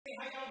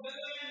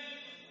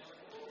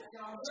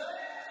Y'all good?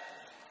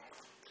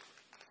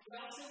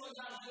 Y'all see what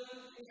God's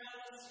doing in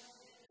guys?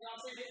 Y'all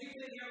see if you've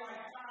been here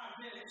like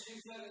 5 minutes,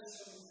 you've noticed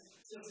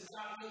since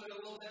God's moving a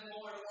little bit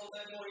more and a little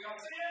bit more.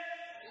 Y'all see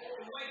it?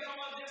 Wake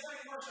up, this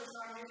ain't worship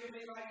time. You can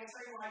be like, this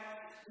ain't like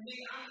me.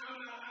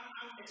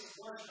 I'm just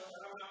worship,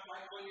 but I'm not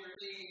like on your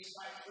knees,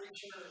 like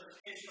preacher,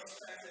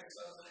 introspective.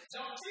 So,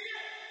 don't see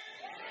it?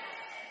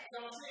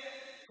 Don't see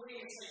it? We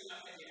ain't seen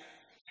nothing yet.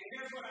 And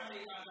here's what I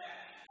mean by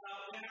that.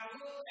 When I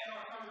look at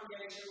our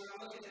congregation, when I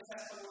look at the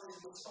testimonies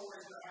and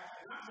stories that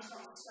happen, not just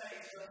on the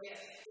stage, but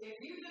yet, if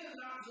you do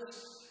not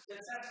just the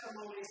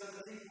testimonies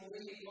of the people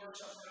leading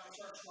worship in our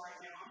church right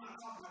now, I'm not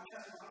talking about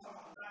testimonies, I'm talking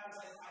about the battles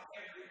they fight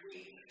every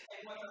week, and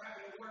what they're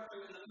having to work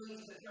through, and the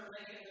moves that they're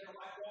making that are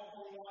like walk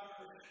on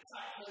water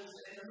type moves,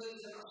 and the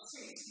moves in our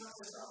seats, not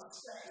just on the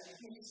stage. If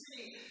you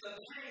see the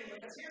pain,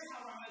 because here's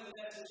how I know the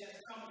message has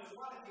come, because a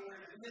lot of you are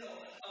in the middle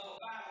of a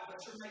battle,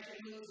 but you're making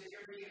moves and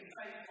you're being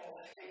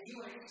faithful, and you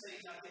ain't seen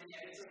nothing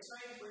yet. It's the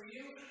same for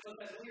you,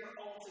 because we are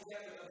all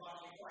together the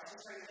body of Christ.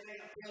 It's like it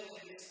ain't a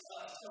building, it's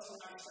us. Tell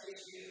somebody, say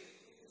it's you.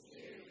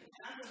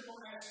 And I just want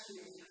to ask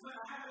you, well,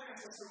 I haven't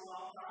asked this in a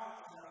while, but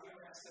I've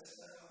never asked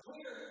this.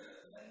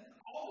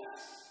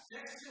 August,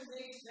 next 2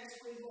 weeks,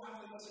 next week, we'll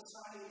have the most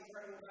exciting,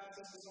 incredible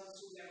baptism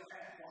service we've ever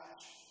had.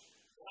 Watch.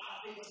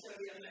 I think it's going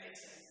to be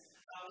amazing.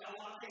 A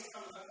lot of things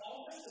coming, but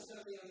August is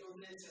going to be a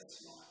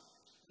momentous month.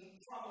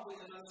 Probably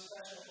the most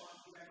special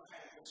month we've ever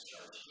had in this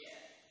church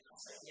yet. I'll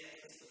say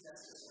yet because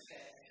that's just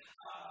okay.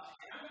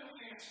 And I'm going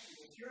to ask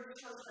you, if you're a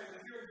church family,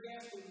 if you're a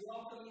guest, we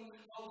welcome you.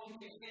 Hope you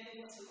can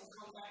handle us and we'll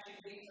come back and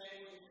be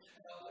family.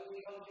 We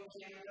hope you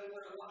can. I know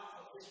we're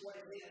alive, but it's what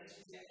it is.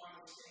 You get what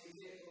I'm saying. You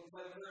get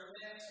whether we're a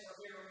mess or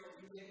a miracle,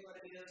 you get what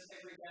it is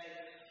every day.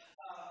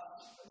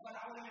 But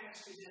I want to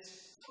ask you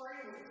this.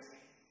 Pray with me.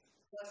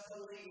 Let's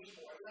believe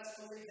for it. Let's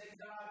believe that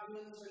God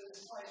moves in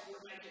this place.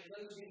 We're making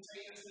moves in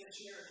advance this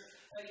year.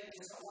 Making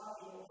just a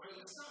lot more room.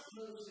 It's not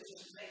moves that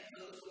just make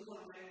moves. We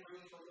want to make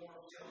room for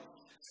more of Him.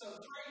 So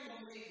pray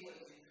and believe with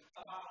me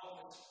about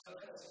all this.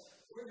 Because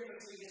we're going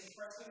to see His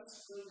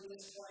presence move in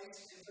this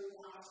place and through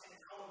lives and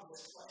out of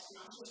this place.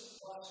 Not just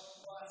us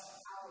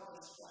out of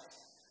this place.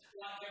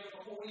 Like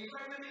ever before. Will you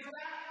pray with me for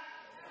that?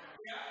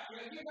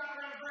 Yeah. You got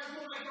around prayer.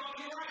 You'll make all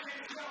your right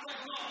hands. You got to wake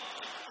up.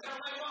 You got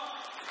to wake up.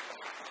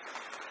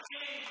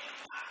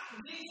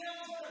 And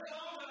details are to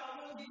come, but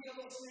I will give you a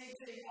little sneak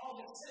peek.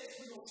 August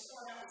 6th, we're going to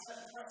start out with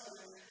setting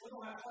precedent. We're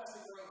going to have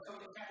Pleasant Grove come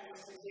to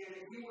Catalyst again.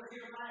 If you were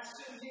here last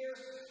 2 years,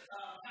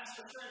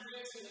 Pastor Trent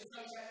Dixon and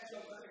Coach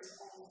Atkill is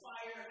on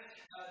fire.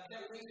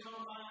 That we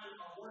combine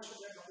our worship.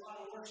 There's a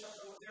lot of worship.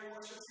 Their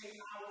worship team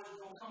hours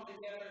are going to come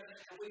together,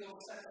 and we're going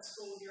to set the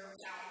school year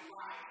out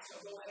right.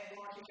 So go ahead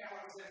and mark your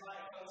calendars and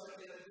invite folks. It'll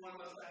be one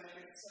of those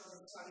dynamic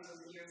Sundays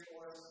of the year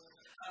for us.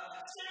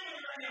 Stand with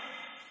me right now.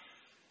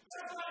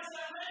 Everybody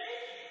say ready?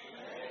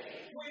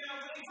 When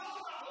he talked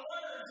about the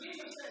Word,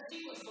 Jesus said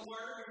He was the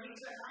Word, and He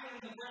said, I am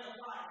the bread of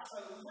life. So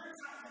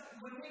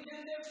when we do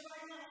this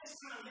right now,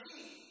 it's time to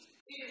eat.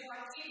 It is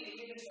like eating.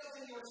 It is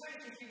something your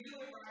sense if you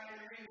do it right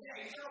and you're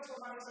engaged. Tell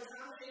somebody, say,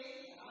 time to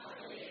eat.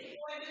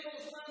 Boy, this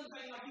little fun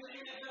thing like the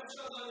NFL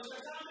show, say,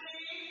 time to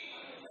eat.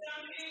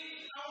 Time to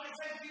eat. I want to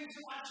take you to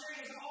my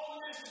changed all the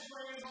message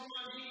plans on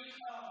my week.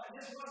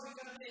 This wasn't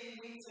going to be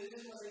week 2.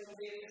 This wasn't going to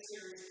be a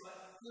series,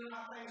 but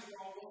not things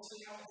wrong. We'll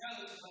see how it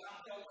goes, but I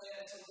felt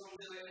bad, so we're going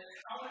to do it.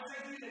 I want to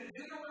take you to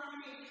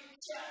Deuteronomy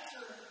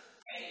chapter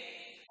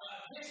 8.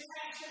 This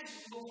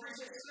passage will preach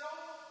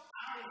itself.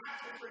 I don't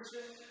have to preach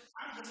it.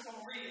 I'm just going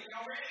to read it.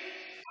 Y'all ready?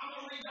 I'm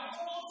going to read the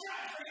whole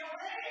chapter. Y'all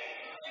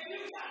ready? If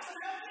you've got some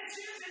health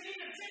issues and you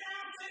can sit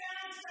down, take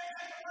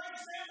a break,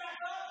 stand back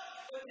up.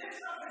 But this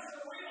stuff is so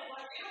real.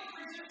 Like, it'll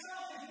preach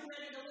itself if you're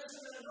ready to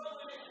listen to the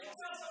book.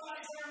 Tell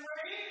somebody, say, I'm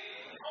ready.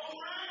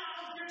 Online, I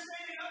hope you're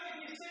standing up. If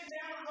you sit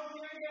down, I hope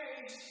you're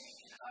engaged.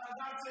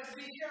 God says,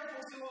 be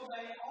careful to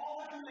obey all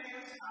the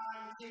commands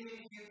I'm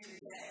giving you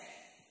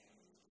today.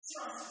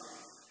 Trust me.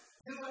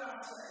 Do what I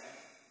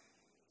say.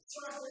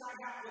 Trust that I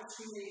got what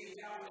you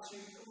need. I got what you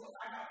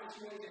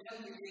need to know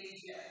you need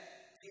yet.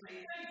 You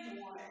may think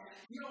you want it.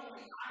 You don't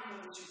think I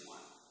know what you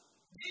want.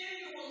 Then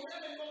you will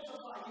live and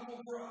multiply. You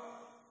will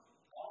grow.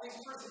 All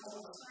these principles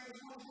are the same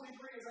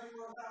 2023 as they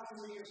were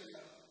 1,000 years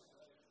ago.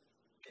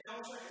 It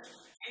don't change.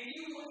 And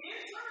you will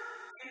enter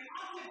and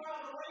occupy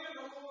the land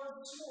the Lord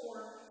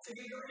swore to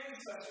give your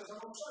ancestors. I'm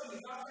going to show you.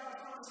 God's got a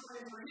promise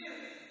land for you.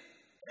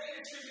 They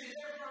attributed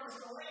their promise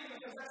to land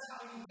because that's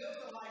how you built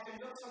a life and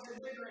built something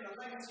bigger and a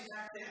legacy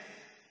back then.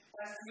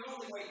 That's the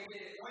only way you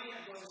did it.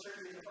 Land was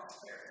attributed to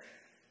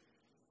prosperity.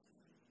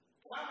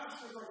 God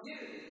wants to for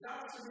you.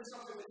 God wants to do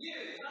something with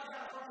you. God's got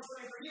a promise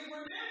land for you.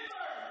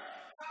 Remember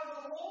how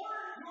the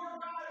Lord your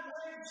God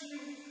led you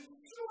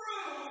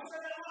through. Say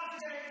that a lot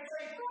today.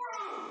 Say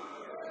through.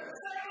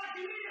 Say it like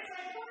you mean it.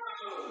 Say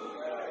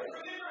through.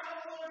 Remember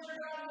how the Lord your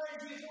God led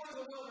you through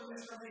the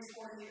wilderness for these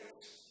 40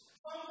 years.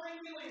 Humbling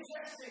you and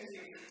testing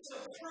you to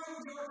prove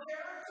your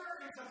character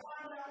and to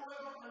find out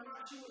whether or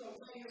not you would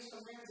obey His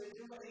commands and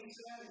do what He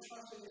said and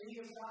trust that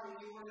He is God and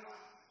you are not.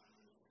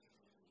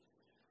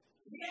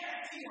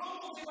 Yet, He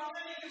humbled you by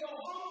letting you go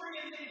hungry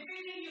and then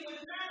feeding you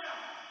with manna.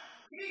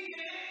 He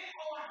did it.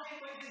 Oh, I can't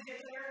wait to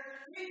get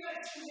there. He let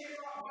you hit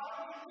rock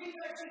bottom. He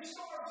let you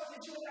starve so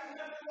that you would have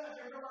nothing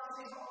left and realize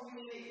He's all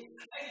you need.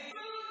 A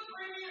food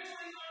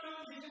previously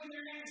unknown to you and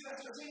your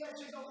ancestors. He let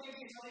you go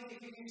empty so He can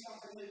give you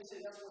something new too.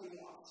 That's what He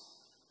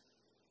wants.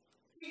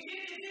 He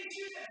didn't teach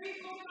you that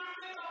people do not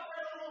live out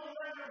there alone,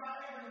 rather by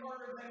every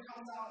word that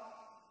comes out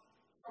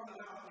from the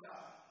mouth of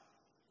God.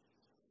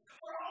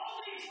 For all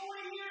these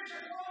 40 years,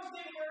 you're closed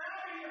in, you're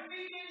out, and you're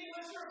feeding in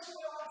the church.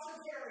 Well, I took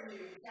care of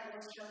you,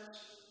 Catalyst Church.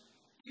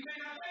 You may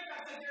not think I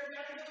took care of you,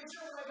 I didn't do it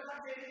your way, but I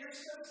did. You're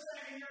still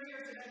standing, you're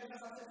here today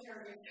because I took care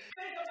of you.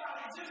 Think about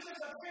it. Just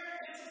as a parent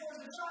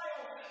disciplines a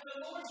child, the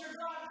Lord your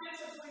God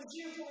disciplines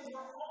you for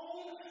your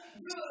own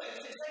good,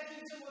 to take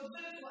you to a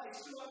good place,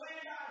 to a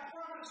land I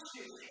promised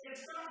you.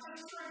 It's not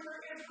just true for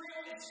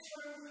Israel, it's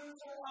true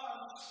for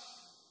us.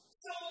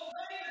 So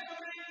obey the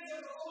commands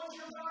of the Lord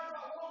your God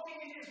by walking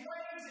in His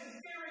ways and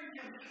fearing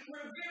Him,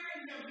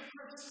 revering Him,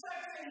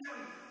 respecting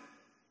Him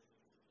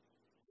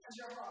as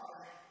your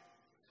Father.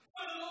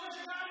 But the Lord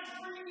your God is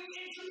bringing you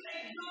into a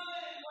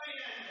good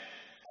land,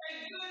 a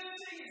good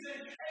season,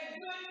 a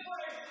good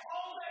place.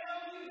 All that know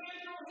you've been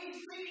through, He's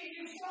leading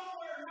you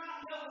somewhere,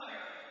 not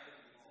nowhere.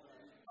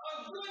 A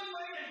good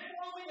land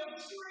flowing of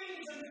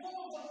streams and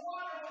pools of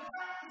water with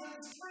fountains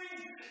and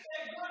springs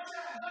that gush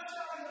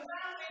out in the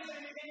valleys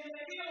and in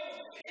the hills.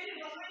 It is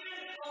a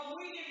land of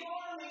wheat and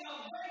barley,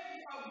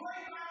 of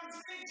grapevines,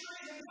 fig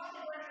trees, and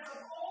pomegranates,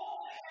 of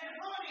oil and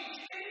honey.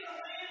 It is a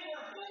land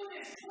where food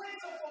is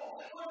plentiful,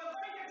 where the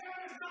bank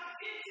account is not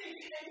empty,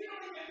 and you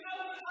don't even know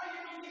how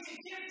you're going to get your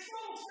kids'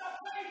 school stuff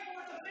paid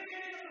for at the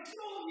beginning of the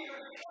school year.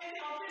 And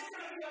it's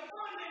going to be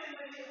abundant in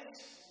the hills.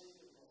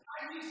 I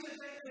used to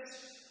think this.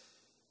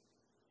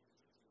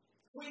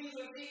 When you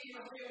would eat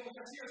your field,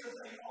 because here's the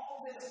thing,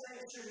 all this thing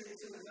attributed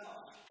to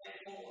enough and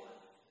more.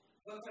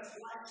 Because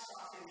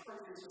livestock and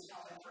produce is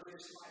how they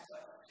produce life.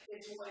 But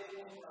it's way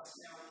more for us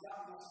now. And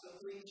God wants to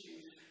lead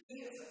you.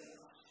 He is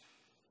enough.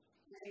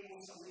 And He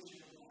wants to lead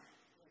you to more.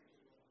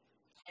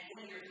 And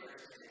when your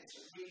prayers are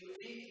answered, when you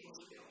eat your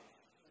field,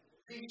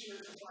 be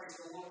sure to praise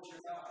the Lord your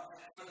God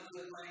for the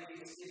good land He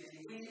has given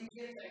you. When you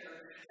get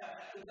there,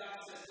 God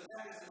says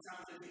that is the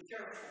time to be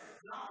careful.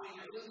 Not when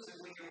you're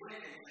losing, when you're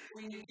winning.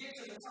 When you get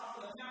to the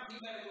top of the mountain, you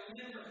better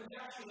remember who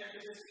got you there,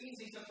 because it's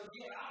easy to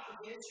forget. I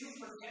forget, you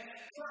forget,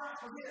 God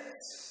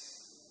forgets.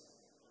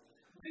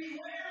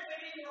 Beware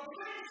that in your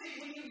plenty,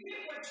 when you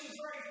get what you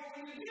pray for,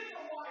 when you get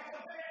the wife,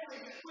 the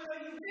family, when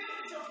you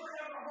build your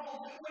forever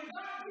home, when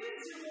God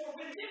gives you more,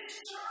 when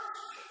this church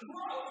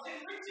grows and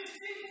reaches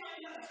people, and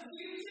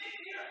you sit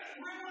here,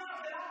 realize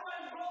that I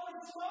wasn't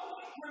blowing smoke,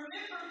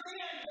 remember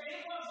then that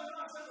it wasn't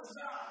us, it was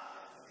God.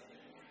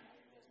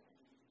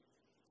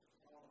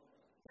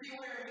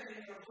 Beware that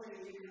in your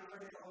plenty, you do not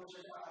forget the Lord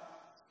your God,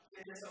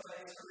 and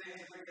disobey His commands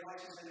and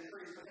regulations and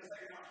decrees, because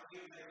they are not for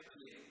you, they are for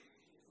you.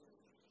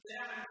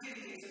 That I'm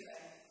giving you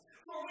today.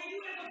 For when you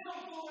end up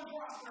comfortable and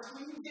prosperous,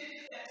 when you get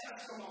that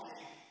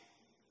testimony,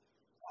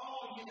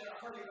 all of you that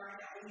are hurting right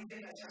now, when you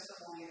get that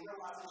testimony and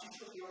realize that you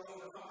truly are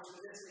overcomers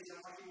in this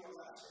season like you were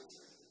last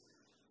season.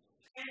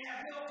 And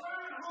have built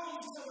fine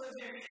homes to live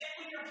in. And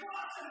when your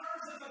flocks and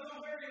herds have become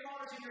very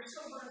large and your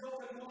silver and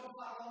gold have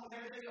multiplied along with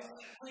everything else,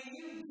 when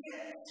you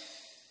get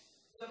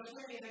the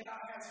plenty that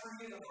God has for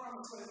you, the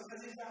promises, because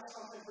He's got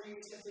something for you,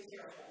 He says, be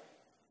careful.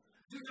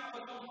 Do not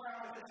become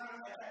proud at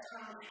that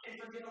time and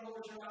forget the Lord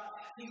your God.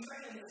 He's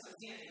saying this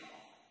again,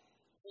 y'all.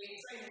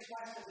 He's saying it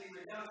twice to be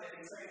redundant.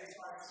 He's saying it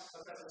twice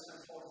because it's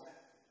important.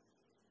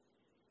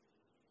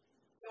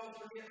 Don't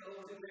forget the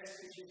Lord who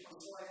rescued you from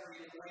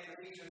slavery in the land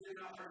of Egypt. Do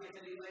not forget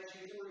that He led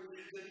you through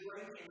the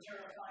great and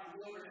terrifying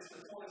wilderness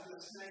with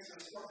poisonous snakes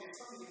and scorpions.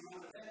 Some of you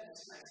want to bed with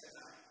snakes at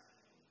night.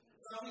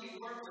 Some of you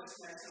work with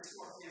snakes and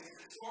scorpions.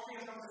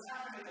 Scorpions don't just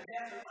happen in the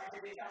desert like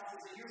they did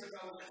thousands of years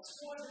ago.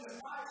 Poisonous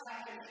bites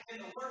happen in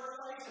the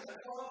workplace at the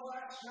club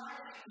last night.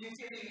 You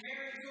can be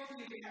married to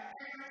them. You can have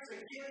parents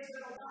and kids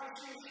that will bite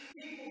you.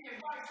 People can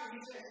bite you.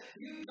 He said,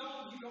 you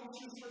don't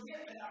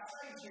forget that I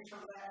saved you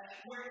from that,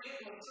 where it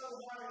was so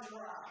hard and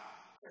dry.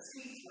 The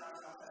seeds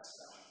rise out that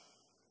stuff.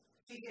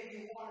 He gave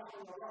you water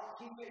from the rock.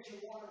 He fed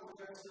you water where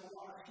there was no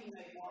water. He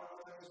made water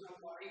where there was no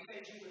water. He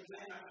fed you with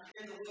manna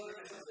in the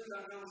wilderness, a food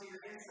unknown to your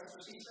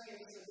ancestors. He's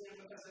saying this again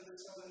because it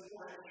is so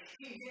important.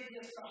 He did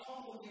this to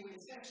humble you and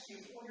test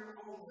you for your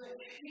own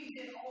good. He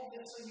did all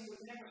this so you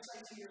would never say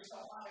to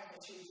yourself, I have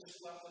achieved this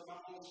wealth with my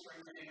own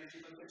strength and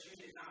energy, because you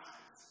did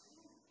not.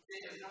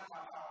 It is not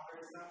my power,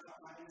 it is not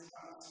my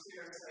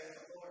spirit, says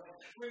the Lord.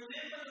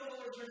 Remember the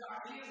Lord your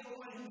God. He is the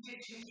one who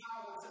gives you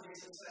power to be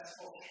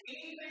successful.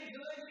 Anything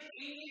good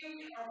in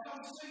you or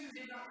comes to you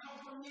did not come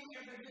from you.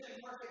 Every good and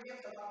perfect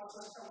gift of God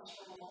comes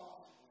from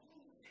above.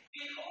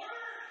 In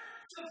order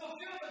to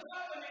fulfill the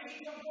covenant,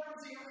 He confirmed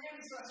to your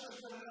ancestors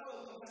with an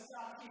oath, because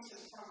God keeps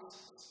His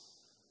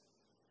promises.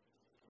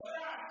 But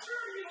I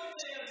assure you of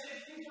this, if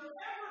you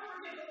forever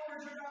forget the Lord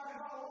your God and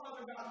follow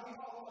other gods, we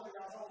follow other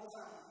gods all the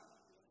time.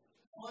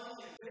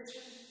 Money and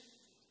riches,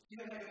 You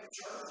may think of a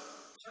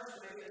church.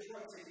 Church may be a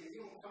drug city.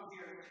 You don't come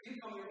here.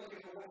 You come here looking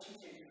for what you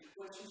can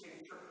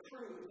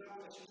prove, not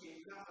what you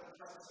can, not for the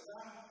presence of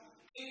God.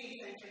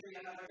 Anything can be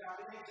another God.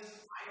 It ain't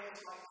just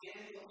idols like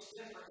it looks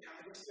different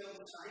now. It's still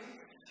the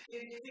same.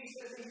 He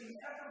says, if you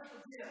ever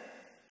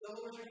forget the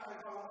Lord your God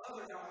and follow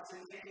other gods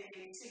and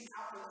seek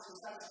outlets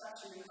and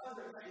satisfaction in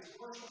other things,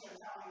 worship and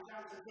bowing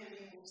down to Him,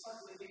 He will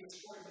certainly be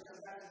destroyed because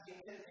that is the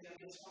epitome of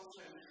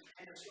dysfunction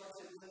and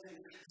disruptive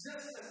living.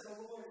 Just as the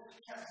Lord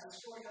has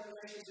destroyed other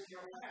nations in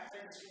your path,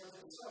 they destroyed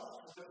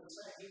themselves. As we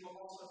say, He will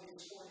also be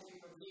destroyed if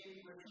you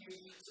refuse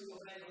to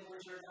obey the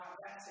Lord your God.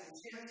 That's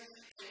intent.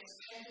 It's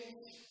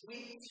heavy.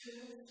 Week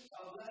 2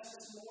 of less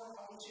is more.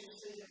 I want you to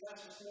see that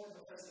less is more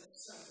because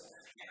it's simple.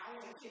 And I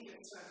want to keep it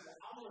simple.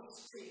 I want to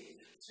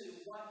speak to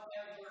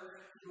whatever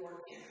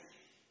you're in.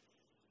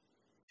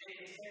 It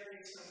is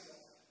very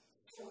simple.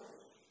 True.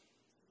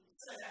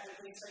 Say that with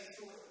me. Say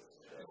true.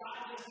 God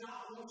does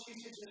not want you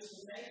to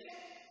just make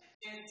it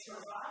and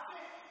survive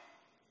it.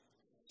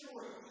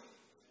 Through.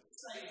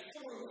 Say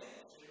through it.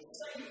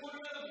 Say you want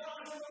to know the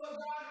promises of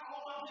God.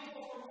 All my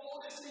people from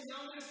oldest to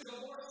youngest,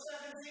 divorced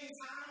 17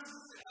 times.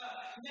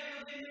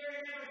 Never been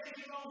married, never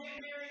thinking about getting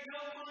married,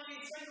 no money,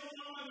 single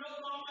mama,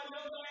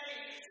 no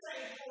daddy.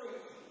 Say through.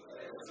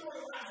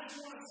 Through. I just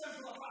want to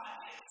simplify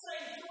it. Say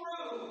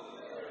through.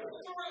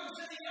 Through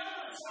to the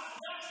other side.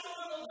 That's the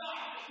will of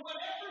God.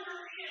 Whatever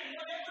you're in,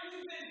 whatever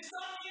you've been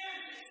stuck in,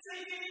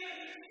 sinking in,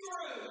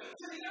 through.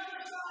 To the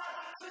other side,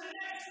 to the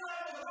next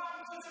level. The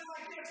Bible puts it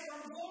like this: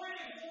 from glory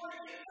to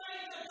glory,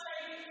 faith to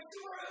faith,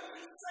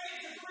 through. Say it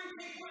to 3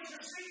 people as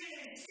you're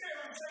singing and scare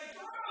them. Say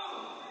through.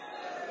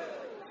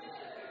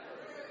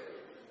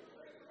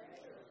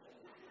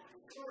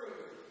 Through.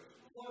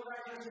 Lord,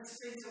 right now,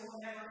 just speak to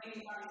whenever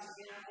anybody's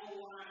been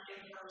online,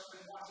 in person,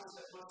 watches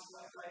it months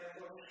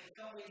later. Lord,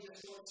 help me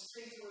just, Lord,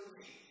 speak through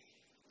me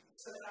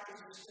so that I can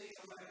just speak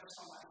to whatever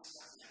somebody's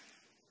done.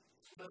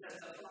 Because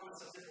the promise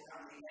of this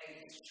time we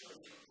made is true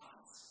to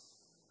us.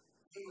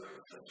 You are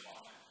a good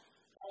Father.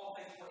 All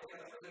things work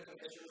together for good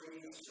because you're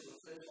bringing us to a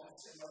good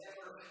place. And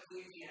whatever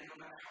we can, no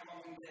matter how long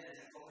we've been in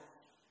it, Lord,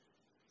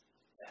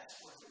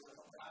 that's what the will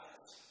of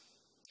God is.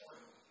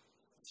 Through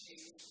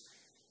Jesus.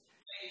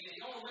 Amen.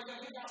 Y'all want to wake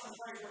up? We got some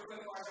praise real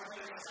quick before I jump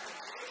into this.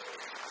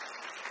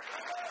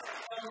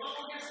 The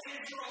longest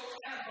intro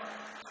ever.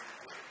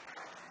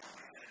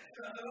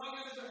 The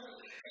longest intro.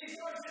 He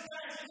starts this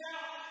passage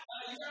out.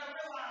 You got to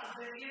realize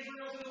that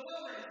Israel's in the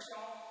wilderness,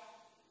 y'all.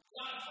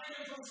 God freed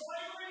them from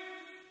slavery,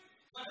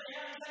 but they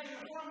haven't taken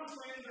the promised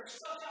land. They're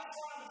stuck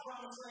outside the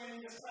promised land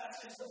in this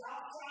passage. So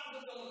outside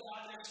the will of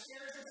God, they're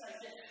scared to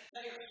take it.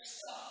 They are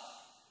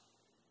stuck.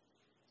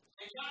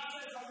 And God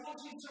says, I want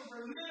you to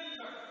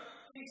remember.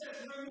 He says,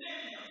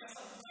 remember. That's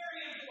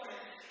very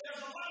important. There's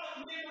a lot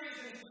of memories,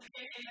 and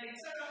they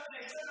set up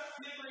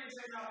memories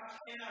and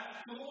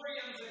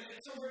memoriams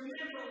to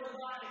remember where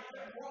God has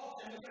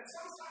brought them. Because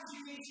sometimes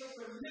you need to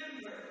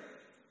remember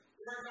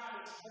where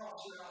God has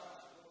brought you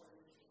up.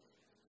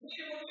 You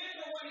need to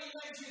remember what He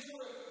led you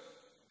through.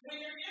 When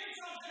you're in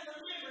something,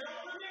 remember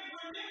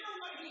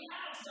what He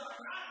has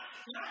done.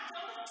 Not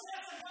don't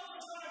obsess and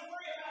don't try to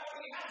worry about what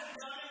He hasn't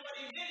done and what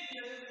He did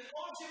do.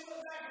 Won't you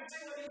look back and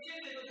see what He did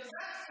do? Because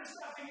that's the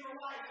stuff in your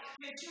life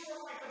that you were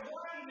like a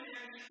blind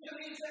man.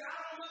 He said, I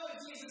don't know if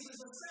Jesus is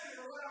a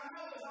Savior. What I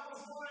know is I was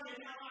blind and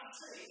now I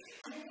see.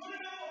 You want to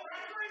know what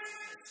reference?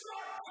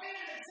 Start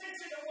paying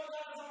attention to what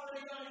God has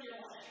already done in your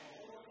life.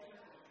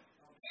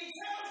 He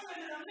tells them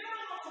in the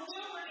middle of the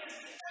wilderness,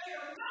 they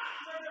are not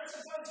where they're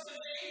supposed to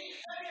be.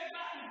 They have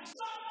gotten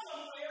stuck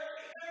somewhere.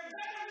 They're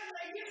better than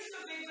they used to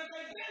be, but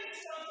they've been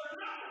stuck. They're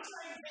not the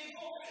same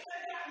people.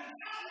 They've gotten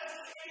callous.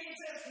 And He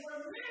says,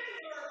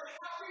 remember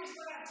how these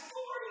last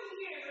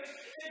 40 years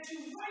that you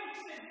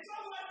wasted so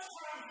much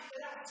time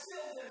that I've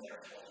still been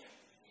there for you.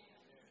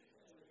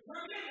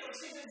 Remember,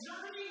 see, the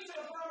journey to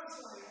the promised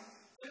land,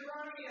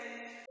 Deuteronomy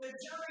 8, the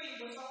journey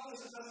was only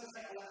supposed to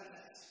take 11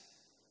 days.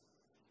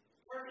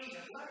 We're even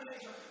 11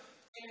 days journey.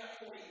 They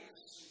got 40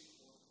 years.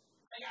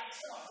 They got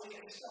stuff. We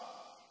get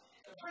stuff.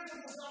 The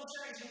principles don't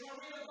change. You want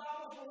to read the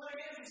Bible for what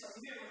it is? It's a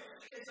mirror.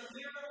 It's a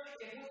mirror.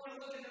 If we want to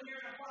look in the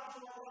mirror and apply to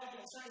our life,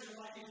 it'll change your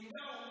life. If you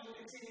don't, you'll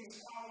continue to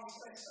follow the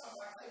same stuff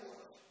like they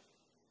were.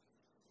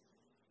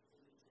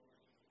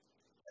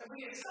 And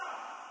we get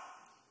stuck.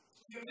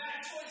 Your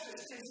bad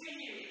choices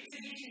continue to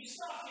get you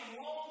stuck in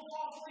long,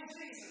 costly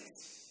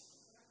seasons.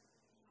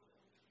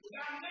 You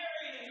got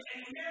married, and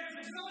your marriage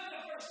was good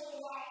the first little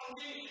while, and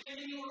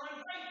then you were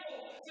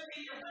unfaithful to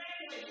your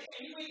family,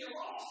 and you either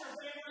lost your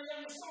family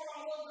or you start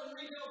all over and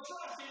rebuild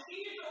trust. And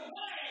either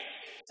way,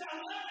 to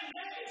 11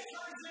 days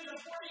turns into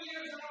 40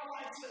 years in our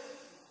life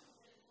too.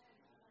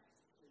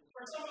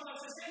 For some of us,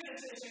 it's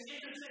indecision.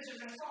 Indecision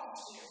can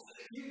cost you.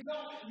 You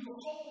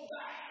hold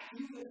back.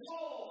 You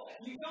withhold.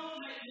 You don't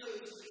make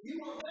moves.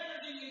 You are better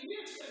than you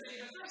used to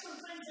be. But there's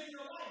some things in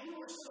your life you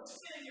were still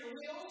spinning your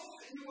wheels.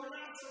 You were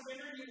not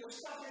surrendered. You were are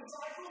stuck in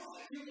cycles.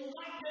 You will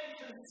not make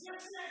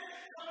consistent,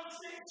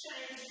 constant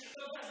change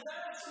because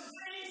there are some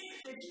things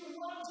that you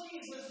love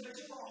Jesus, but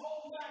you are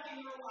holding back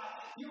in your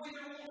life. You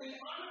either won't be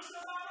honest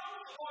about them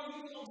or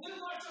you won't do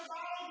much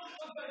about them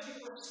because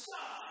you are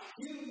stuck.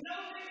 You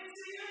know it's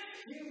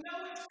sin. You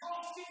know it's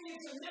costing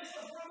you to miss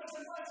the promise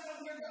and blessing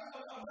of God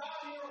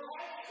in your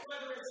life,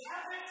 whether it's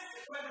habits,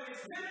 whether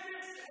it's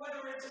benefits,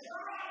 whether it's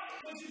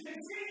pride, but you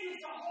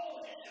continue to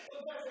hold it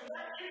because if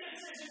that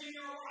indecision in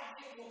your life,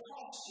 it will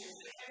cost you.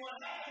 And what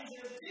happens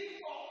is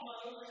default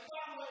mode.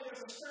 By the way,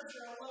 there's a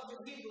scripture I love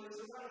in Hebrews.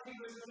 The writer of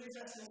Hebrews in the New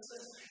Testament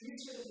says, you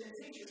should have been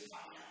teachers by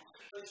now,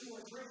 but you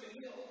were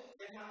drinking milk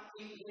and not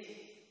eating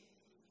meat.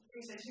 He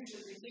says you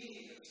should be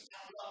meat eaters.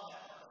 I love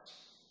that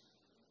verse.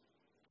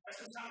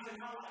 There's some times in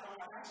my life I'm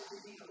like, I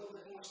should be eating a little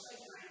bit more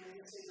steak than I am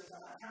in this season,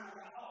 but I kind of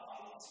got off.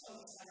 I lost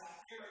focus. I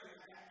got arrogant.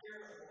 I got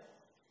irritable.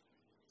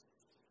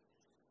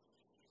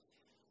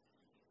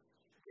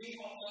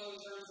 Default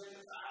modes are in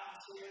 5, 10,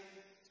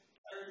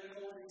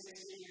 30, 40,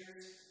 60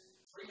 years,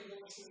 3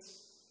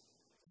 divorces,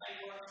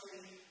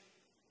 bankruptcy,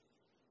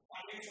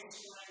 financial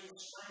strain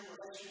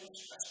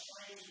relationships,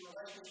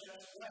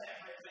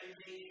 whatever it may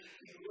be.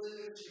 You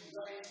lose, you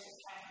waste,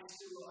 what happens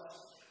to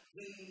us.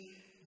 We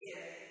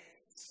get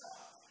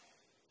stuck.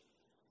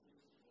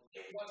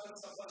 It wasn't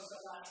supposed to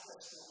last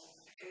this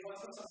long. It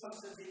wasn't supposed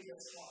to be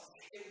this long.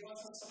 It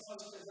wasn't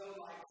supposed to go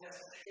like this.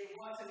 It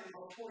wasn't, and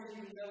before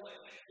you know it,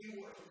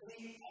 we are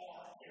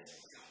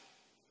Israel.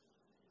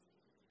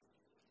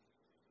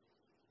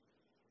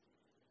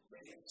 We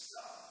get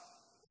stuck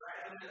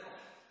right in the middle.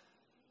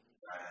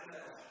 Right in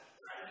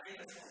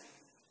between.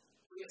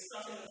 We get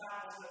stuck in the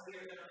battles that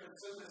are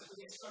consuming us. We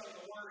get stuck in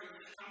the worry.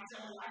 I'm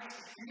telling you,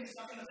 you get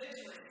stuck in the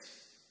victories.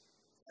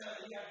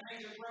 You have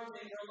major growth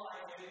in your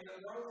life, and in the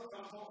growth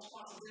comes more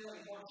responsibility,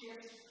 more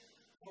kids,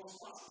 more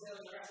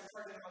responsibility. I got some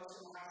pregnant folks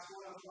in the house.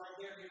 One of them right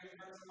there, giving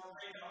birth to my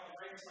granddaughter,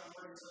 grandson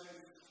pretty soon.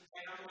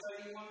 And I'm going to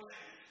tell you one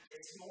thing: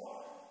 it's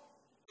more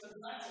the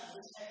blessing of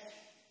this day.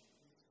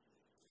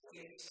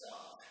 Get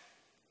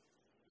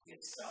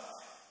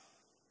stuck.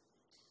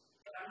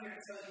 But I'm here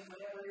to tell you,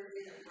 whatever you're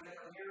in,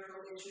 whatever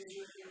marital issues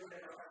you're in,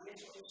 whatever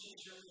financial issues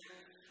you're in,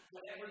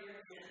 whatever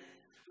you're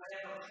in,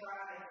 whatever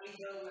pride,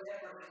 ego,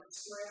 whatever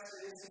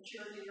stress and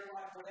insecurity in your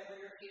life, whatever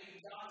you're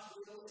in, God's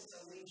will is to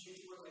lead you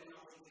through it,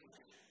 not leave you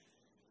in it.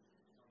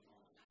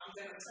 I'm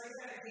going to say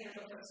that again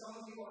because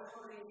some of you are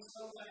hurting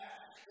so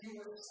bad.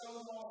 You were so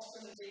lost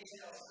in the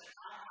details.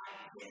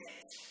 I get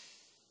it.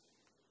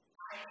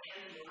 I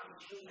am you. I'm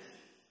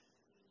human.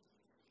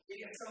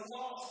 You get so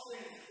lost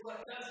in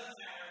what doesn't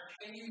matter,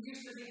 and you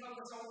used to be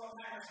focused on what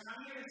matters. And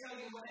I'm here to tell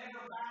you,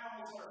 whatever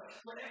battles or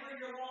whatever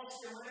you're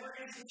lost in, whatever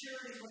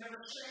insecurities,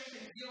 whatever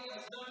shame and guilt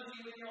has done to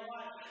you in your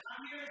life,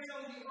 I'm here to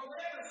tell you, or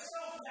whatever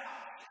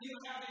self-doubt you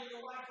have in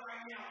your life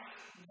right now,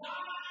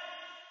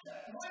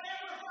 God,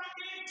 whatever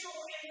financial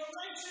and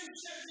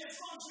relationship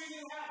dysfunction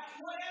you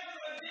have,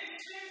 whatever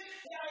addiction,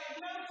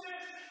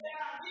 diagnosis,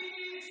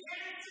 diabetes,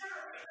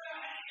 cancer,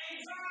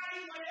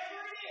 anxiety,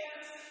 whatever it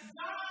is,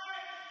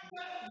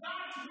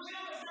 God's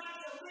will is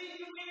not to leave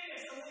you in it,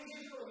 it's to lead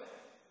you through it.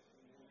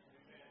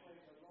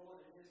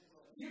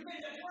 You've been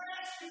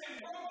depressed, you've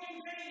been broken, you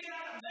can't get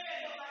out of bed,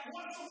 but like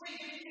once a week,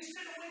 and you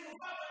sit and leave a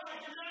puppet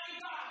like you're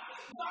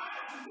 95.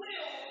 God's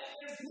will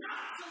is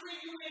not to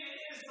leave you in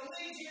it, it's to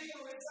lead you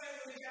through it. Say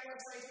what we got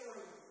to say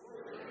through.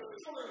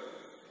 Through.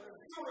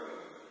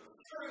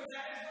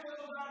 That is the will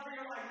of God for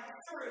your life.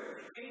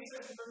 Through. And he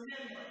says,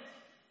 remember.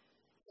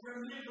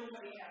 Remember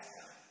what he has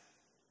done.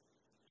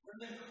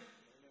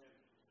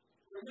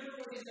 Remember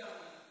what he's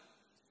done.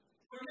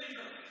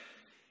 Remember.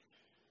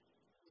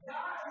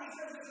 God, he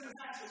says this in the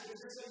passage,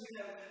 just so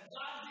you know,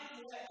 God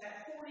didn't let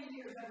that 40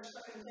 years that were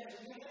stuck in the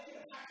desert, they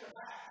didn't pack their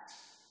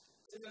bags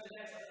to go to the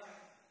desert.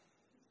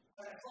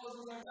 But at close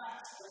of their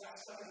backs, they got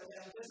stuck in the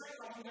desert. This ain't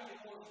like you got to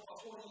go on a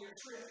 40-year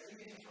trip and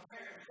you get to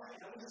prepare and pray.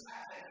 No, this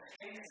happened.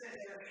 And it says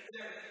they're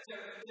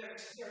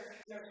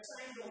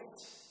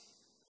sandals.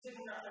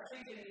 People got their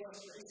feet in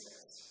close to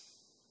resets.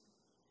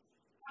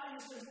 I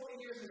used to spend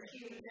 40 years in the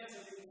heat of the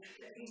desert,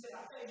 and he said,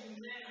 I fed you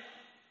manna.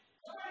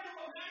 Nobody knew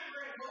what manna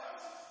bread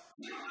was.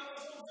 You don't know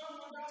what's going on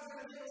when God's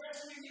going to do the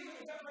rest of you, and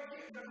it's up right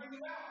here to bring you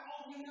out.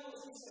 All you know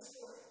is he said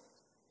story.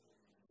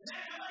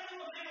 Nobody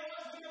knew what manna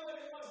was. We know what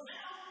it was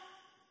now.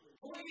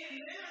 When we get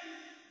in,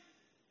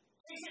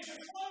 he said, your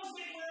clothes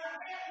didn't wear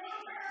out. I had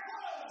one pair of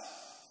clothes.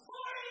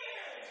 40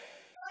 years.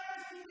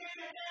 Last you came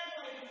at that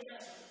way in the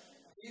desert.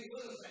 You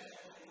lose that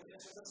way in the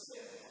desert, but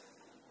still.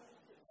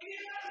 And you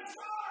got to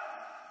starve.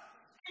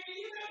 And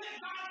you know that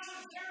God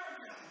took care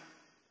of them.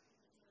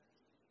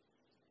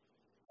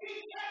 He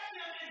kept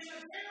them and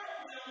took care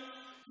of them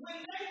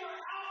when they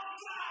were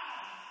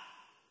outside.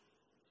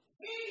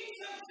 He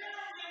took care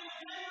of them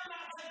when they were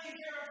not taking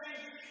care of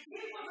them.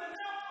 He was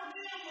enough for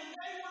them when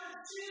they weren't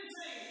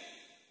choosing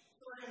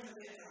for him to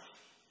be enough.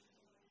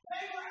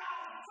 They were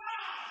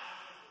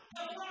outside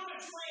the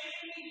promised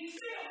land, and he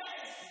still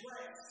has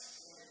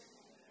grace.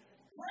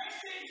 Grace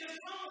didn't just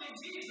come to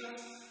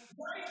Jesus.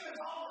 Grace has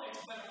always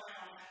been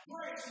around.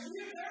 Grace,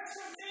 there's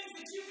some things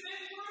that you've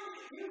been through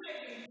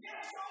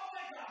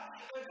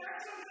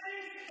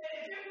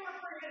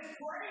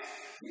grace,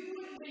 you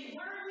wouldn't be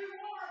where you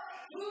are,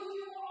 who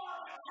you are,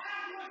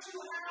 have what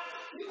you have.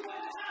 You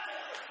wouldn't have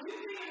it.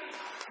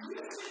 You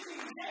should be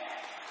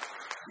dead.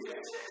 You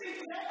should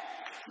be dead.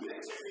 You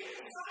should be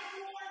in psych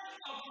ward,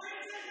 a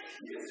prison.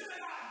 You should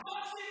have got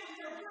busted with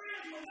your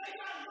friends when they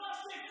got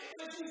busted,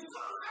 but you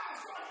somehow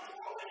start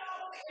throwing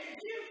up and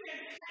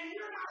puking, and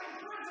you're not in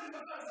prison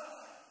because of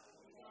it.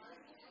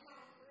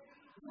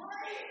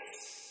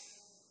 Grace.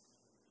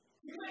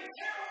 You make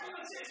terrible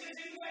decisions,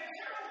 you make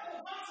terrible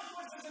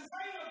consequences and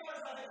pay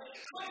because of it,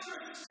 but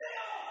you're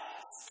still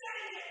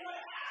standing when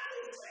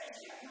Adam says,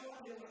 you have no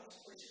idea what I was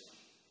preaching.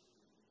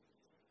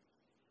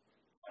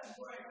 That's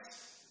grace.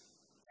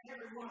 And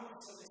every one of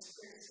us has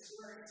experienced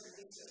grace, and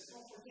he says,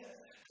 don't forget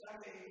that I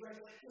gave you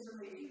grace. Listen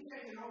to me, you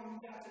taking all you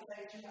got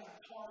today, you got a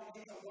car to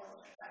get to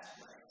work, that's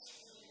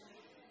grace.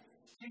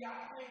 You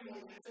got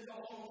family to go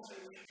home to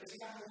because you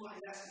got the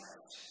money, that's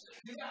grace.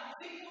 You got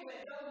people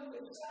that know you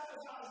and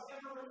sabotage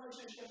every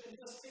relationship and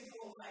just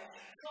people away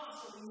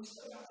constantly. You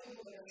still got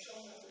people that are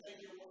showing up to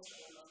make your work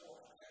showing up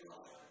for it.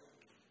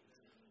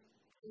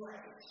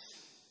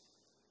 Grace.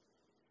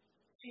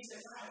 He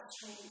says, I have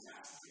shown you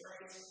guys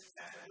grace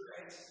after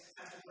grace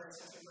after grace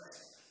after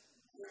grace.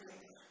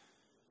 Remember.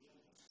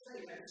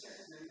 Say you better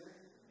check remember.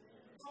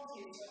 Talk to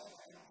yourself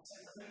right now.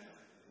 Say remember.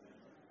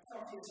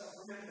 Talk to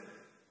yourself, remember.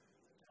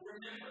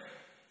 Remember.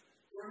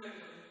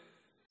 Remember.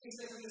 He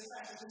says in this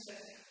passage, he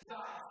said,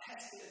 God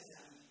tested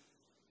them.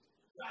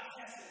 God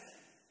tested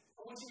them. I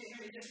want you to hear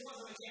me. This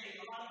wasn't a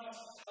game. A lot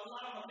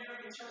of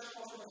American church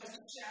culture because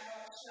of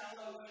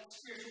shallow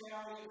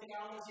spirituality and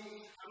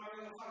theology. I'm not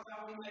going to talk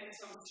about we make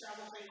some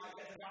shallow thing like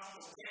that. The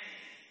gospel's a game.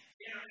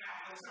 In or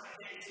out, it's not a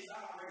game. See,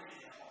 God already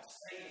in their hearts.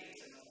 They need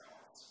to know their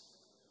hearts.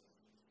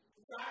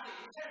 God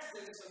didn't test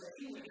them so that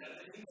he would know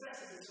them. He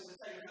tested them so that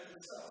they would know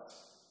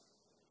themselves.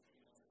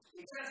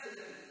 He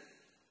tested them.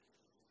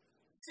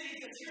 See,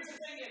 because here's the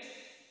thing is,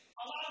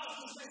 a lot of us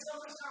will spend so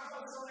much time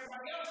focused on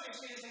everybody else's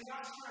issues, and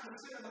God's trying to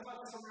center the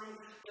focus around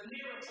the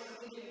mirror so that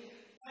we can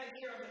take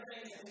care of the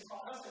things that He's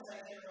called us to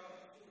take care of.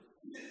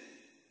 And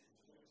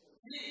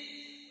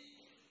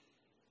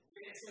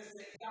it says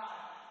that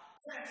God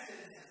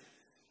tested them.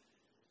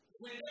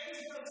 When things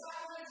go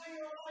sideways in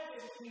your life,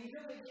 is when you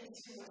really get to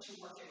see what you're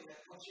working with,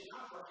 what you're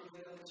not working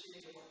with, and what you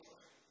need to work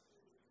with.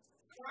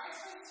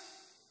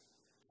 Crisis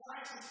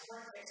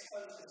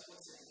exposes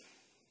what's in you.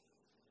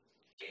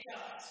 It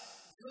does.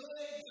 Good,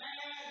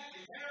 bad,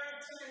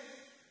 embarrassing.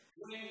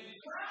 When you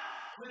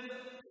cry, when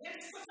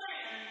it's the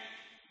fan,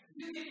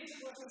 you get to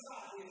see what's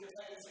inside you if you're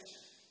paying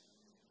attention.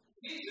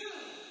 You do.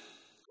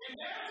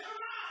 Embarrassed or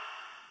not,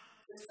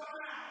 it's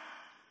coming out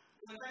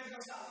when things go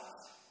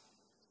sideways.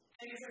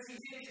 And it says he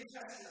did to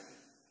test them.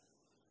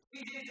 He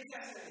did to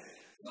test them.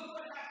 Look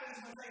what happens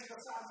when things go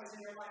sideways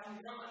in your life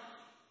and you run.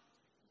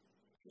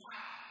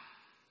 Wow.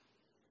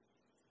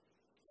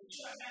 You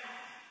shut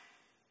down.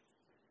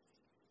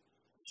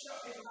 Shut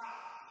people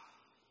out.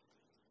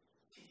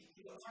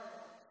 You go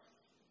further.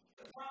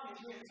 The problem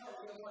is you didn't tell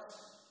real words.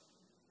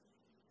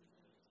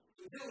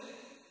 You do it.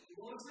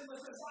 You want to see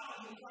what's inside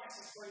of you,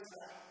 crisis brings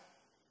it out.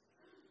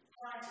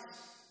 Crisis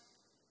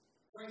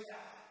brings it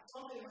out.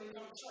 Some people when you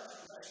come to church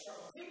because they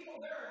struggle.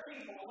 There are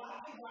people, a lot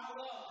of people I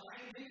love,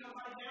 I ain't beating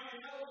nobody down, I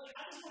know.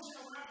 I just want you to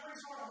know when I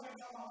preach hard, I'm going to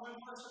talk about one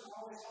person, I'm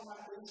always talking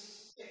about at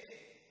least 50,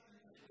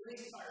 at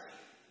least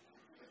 30.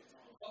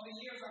 Over the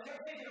years, I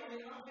kept thinking on me,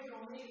 and I'm thinking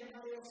on me, and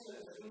everybody else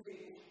does, but who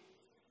people?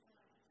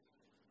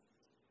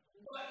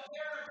 But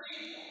there are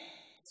people,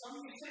 some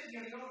of you sit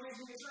here, the only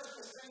reason you church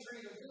is things are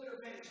either good or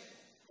bad.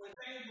 When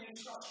you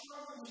start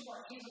struggling, you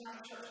start eating out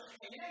of church.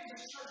 And it ain't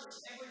just church, it's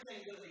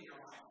everything good in your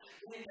life.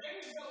 When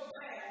things go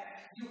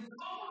bad, you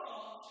cover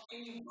up and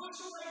you push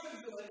away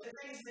the good, the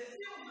things that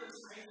feel good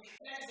strength,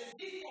 and as a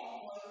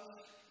default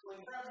mode,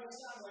 when crap goes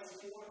sideways,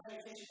 if you want to pay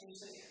attention, you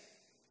see it.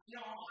 You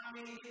know, how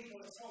many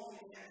people have told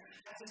me that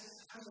I'm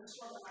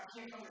struggling, I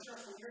can't come to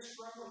church. When you're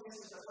struggling,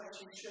 this is the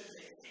place you should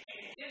be. And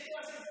if this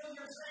doesn't feel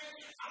your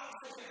strength, I don't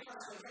take it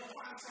personally. Go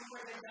find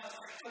somewhere that does.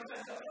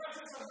 Because the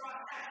presence of God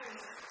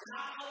happens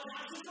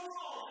not just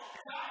alone.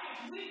 God is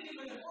with you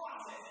in the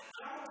process.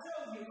 And I'm going to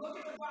tell you, look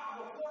at the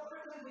Bible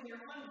corporately when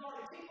you're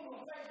unguarded. People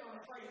with faith don't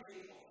afraid of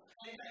people.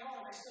 And if they are,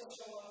 they still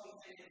show up and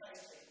they get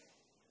face people.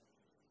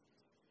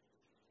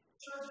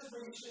 Church is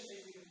where you should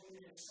be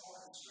when you're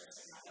scarred and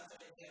stressed and got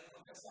nothing to give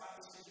because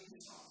God is going to give you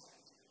something.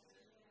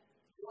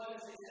 What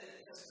is it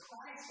that because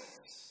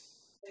crisis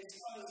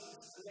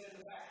exposes the men in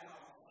the back and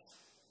all of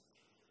us?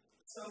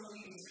 Some of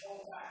these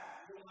hold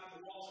back. You don't have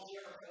the walls of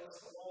Jericho,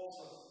 it's the walls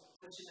of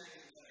what you name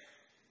it there.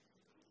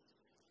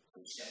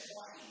 We check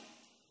white.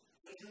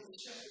 We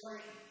check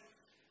green.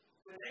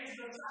 When things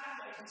go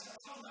sideways, we start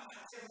talking about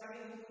how everybody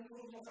in the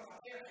room will talk about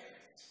their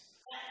parents,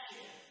 that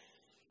kid,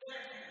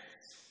 their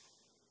parents.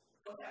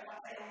 But that's why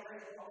they don't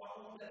raise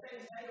the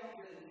things they don't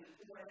do.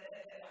 Where they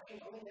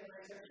can't believe they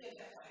raise their kid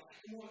that way.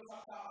 You want to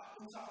talk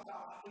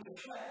about we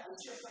deflect, we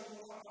just like you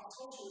want to talk about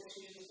social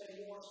issues instead of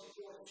your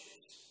secure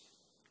issues.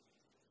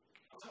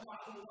 I'm talking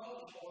about who you're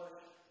voting for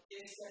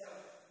instead of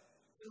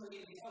really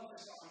need to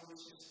focus on,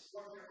 which is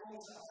work your own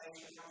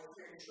salvation, how we're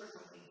very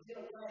frequently get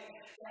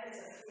away. That is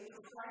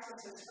a crisis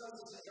that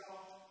exposes us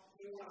all.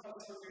 You want to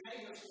focus on your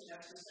neighbor's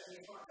steps instead of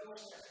your front door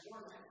steps,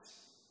 your neighbors.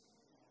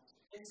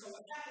 And so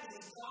what happens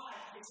is God,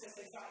 it says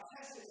that God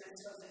tested them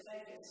so that they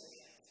can see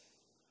it.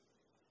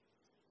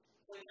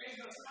 When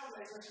things go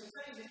sideways, there's some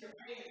things if you're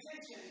paying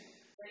attention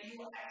that you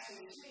will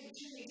actually see that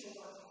you need to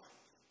work on.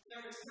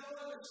 There is no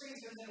other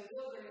season than a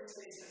wilderness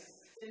season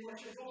than what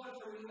you're going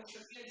through and what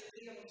you're in to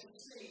be able to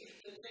see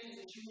the things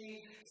that you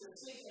need to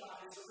seek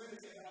God and surrender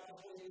to God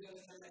before you go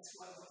to the next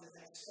level and the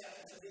next step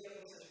and to be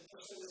able to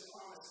pursue His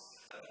promise,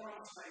 the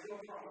promise by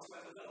your promise, by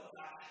the will of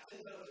God, to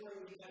go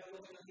through. You better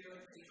look in the mirror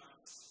and be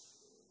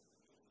honest.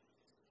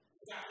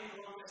 We got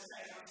people on this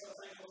stage, I'm so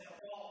thankful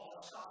they'll fall,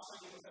 they'll stop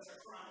singing because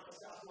they're crying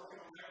because God's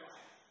working on their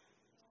life.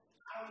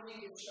 I don't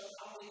need to show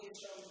in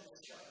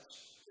the church.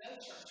 That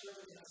church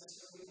really does this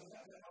for me.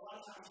 A lot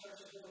of times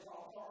churches really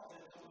fall apart when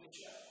they come to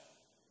church.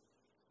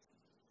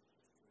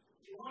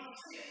 You want to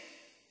see it?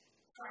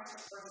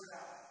 Crisis brings it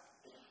out.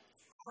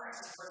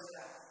 Crisis brings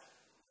it out.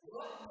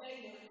 What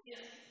they were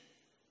in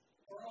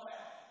brought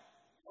out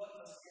what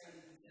was in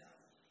them.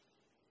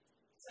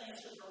 Same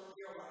as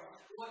your life.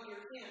 What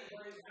you're in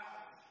brings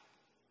out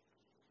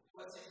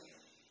what's in you.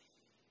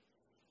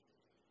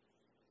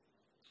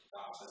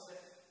 God says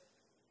that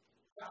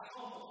God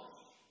humbled me.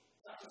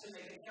 Dr.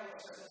 Timothy Keller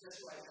says it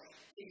this way.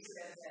 He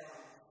says that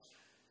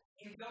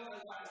you don't know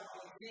what is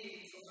on your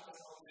needs, so what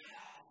is on your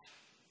how.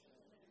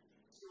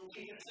 So we'll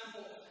keep it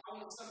simple. I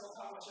want to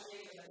simplify what you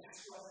need in the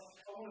next one.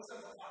 I want to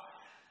simplify.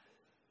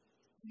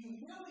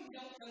 You really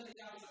don't know that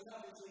God is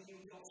enough until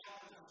you don't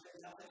have enough.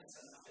 There's nothing that's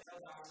enough. It's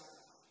nobody's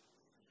enough.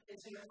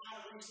 Until you're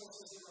out of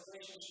resources and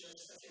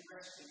relationships that can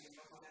rescue you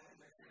from whatever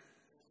they're doing.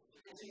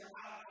 Until you're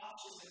out of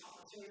options and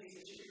opportunities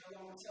that you can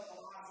no longer tell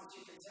the lies that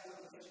you can tell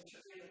them because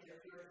you're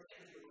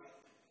in your way.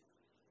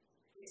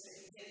 He said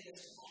he did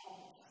this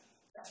humbly.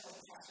 That's what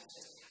the passage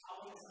says.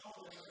 I was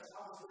humble because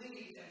I was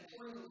leading them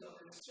through the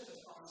wilderness to the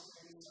promise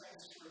and he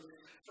was true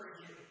for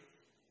you.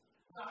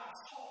 God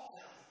taught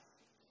them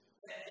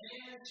that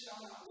man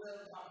shall not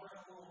live by bread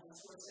alone.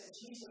 That's what it said.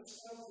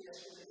 Jesus spoke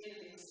this when the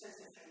enemy was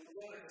tempting him in the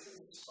wilderness. He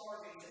was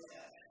starving to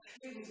death.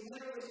 He was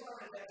literally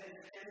starving to death,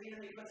 and the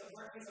enemy puts a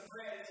piece of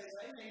bread and says,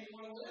 hey, man, you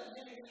want to live?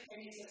 And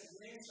he says,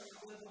 man shall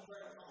not live by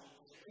bread alone.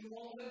 You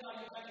won't live by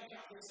your bank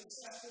account. You're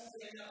successful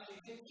enough to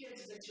get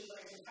kids that you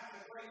raise and have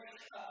a great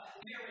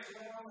marriage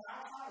going on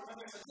outside, or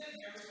whether it's a good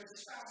marriage with the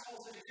spouse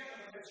holds it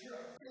together because you're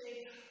a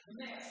big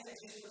mess that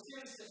just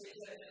pretends to be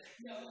good.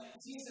 No,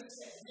 Jesus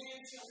said, man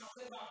shall not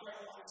live by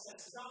bread alone.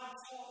 Since God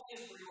taught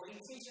Israel,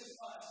 he teaches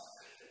us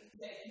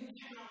that you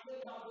cannot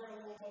live by bread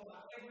alone, but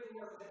by every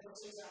word that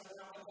proceeds out of the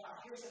mouth of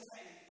God. Here's the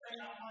thing.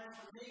 Thing I learned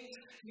from me,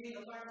 you need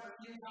to learn from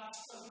you. God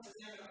spoke to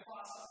them and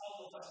applies to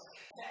all of us.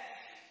 That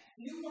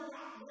you are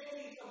not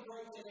ready for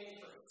growth and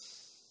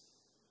increase.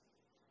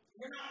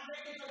 You're not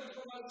ready for the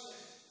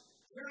promotion.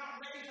 You're not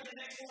ready for the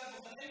next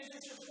level. The things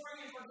that you're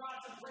praying for God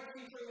to break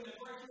you through and to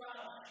break you out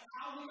of,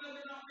 how do you know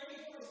you're not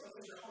ready for it?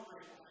 Because you're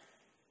hungry for it.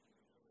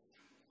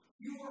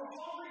 You are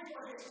hungry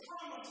for His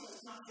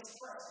promises, not His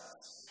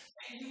presence.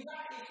 And you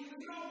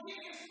don't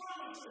get His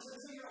promises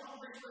until you're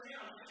hungry for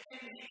Him.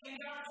 And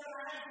God said,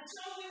 I have to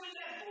tell you in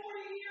that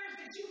 40 years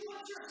that you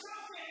put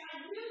yourself in, I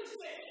used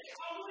it.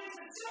 I wanted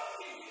to tell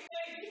you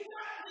that if you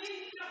got me,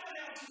 nothing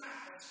else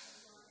matters.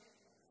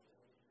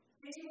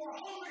 And you are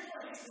hungry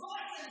for His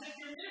blessings if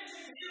you're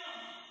missing Him.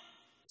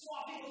 That's why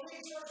people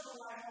leave church when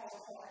life falls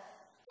apart.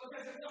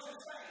 Because it doesn't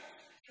say.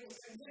 It was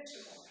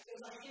conditional. It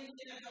was like in the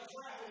NFL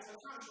draft, it was a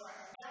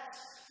contract. That's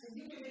when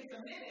you can be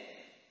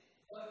committed.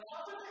 But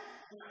other than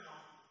that, no.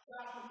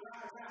 God will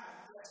drive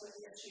out. That's what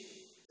He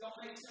achieved. Don't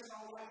make sense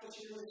on the life that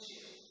you will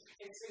achieve.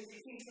 And so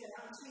He said,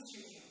 I'm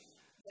teaching you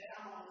that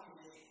I'm on your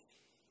way.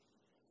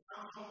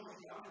 I'm hungry.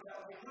 I'm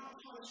developing. I'm not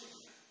punishing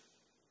you.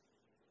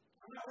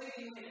 I'm not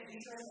leaving you in it.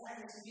 He says, I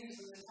have to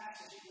use in this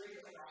passage. You read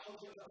it later. I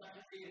hope you'll go back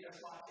and read it. That's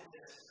why I did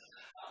this.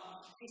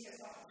 He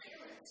says, like a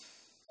parent.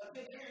 A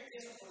good parent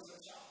disciplines a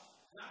child.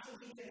 Not to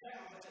beat them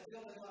down, but to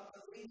build them up,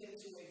 to lead them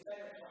to a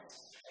better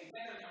place, a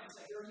better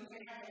mindset. You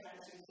can have that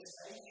attitude this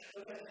day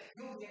because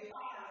you'll get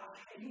fired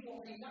and you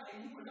won't be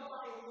nothing.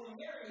 Nobody will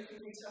marry you if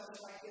you be selfish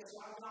like this. So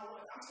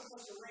I'm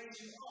supposed to raise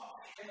you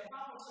up. And the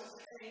Bible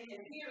says, and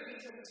here He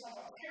says, it's like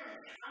a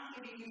parent. I'm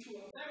leading you to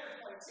a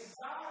better place. It's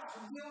God's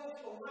will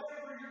for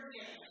whatever you're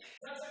in.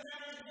 Doesn't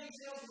matter the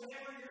details,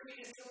 whatever you're in,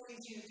 it still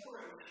leads you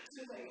through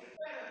to a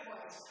better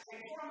place, a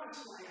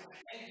promised land,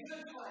 a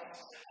good place.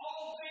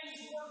 All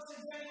things work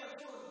together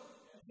for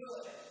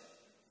good.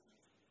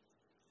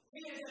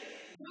 He is a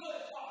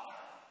good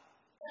Father.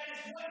 That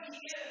is what He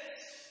is.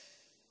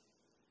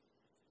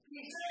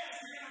 He says,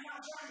 man, I'm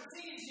not trying to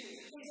tease you.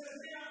 He says,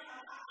 man,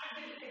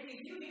 if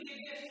you can get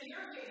gifts in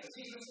your gifts,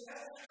 Jesus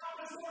says, how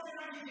much more can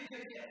I give you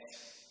good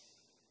gifts?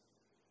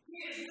 He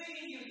is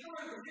leading you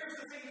through. Here's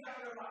the thing about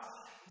your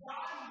life.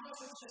 God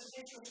wasn't just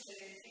interested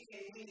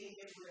in leading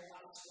Israel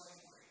out of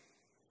slavery.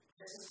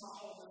 This is my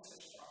whole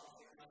message problem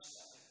here.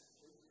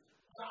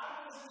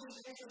 God wasn't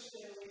just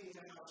interested in leading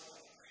them out of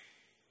slavery.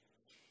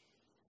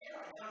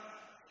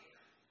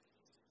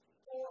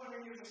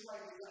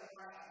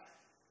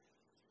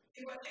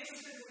 He was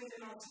interested in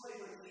living on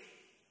slavery.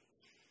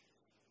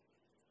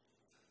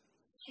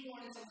 He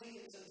wanted to lead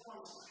into the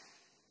promised land.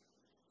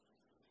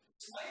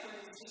 Slavery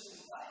was just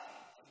his way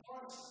of the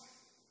promised land.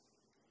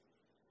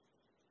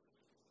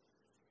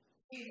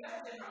 He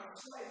led them out of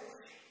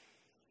slavery.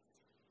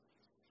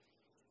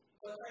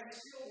 But they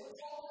still were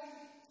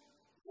talking,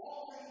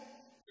 walking,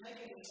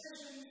 making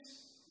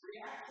decisions,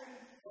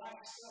 reacting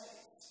like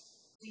slaves,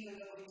 even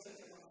though he took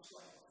them out of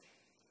slavery.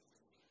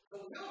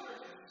 The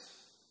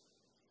wilderness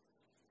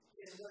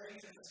is where he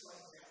took the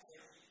slavery out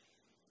there.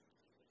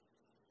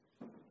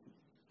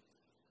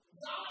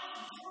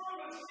 God's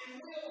promise and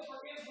will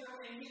for Israel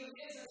and you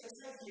isn't to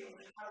take you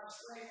out of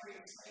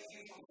slavery and take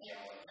you from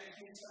hell and make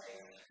you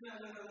say, no,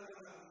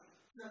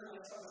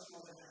 it's so much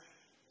more than that.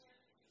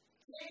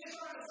 He is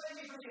trying to save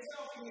you from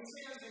yourself and your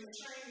sins and your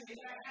shame and your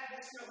bad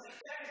habits. No,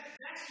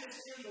 that's just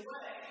in the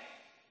way.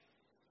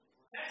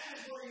 That's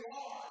just where you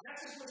are. That's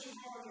just what you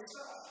are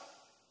yourself.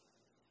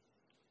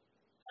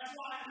 That's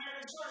why here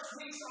in church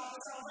we sought the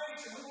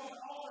salvation. We want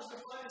the altars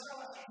to flood and tell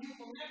us. You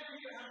will never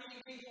hear how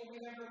many people we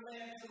never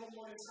led to the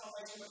Lord in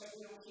salvation because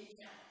we don't keep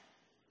count.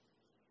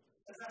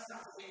 Because that's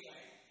not the big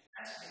way.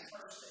 That's the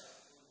first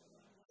step.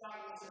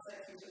 God wants to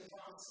take you to the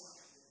promised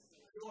land.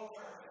 Your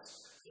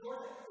purpose.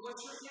 What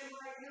you're in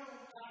right now,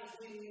 God is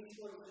leading you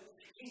through it.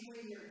 He's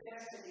leading your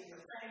destiny,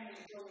 your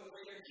family through it.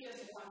 When your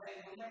kids one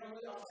day will never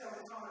live on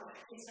telling Connor,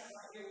 he said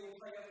right here when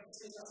we pray up and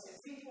see us.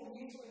 People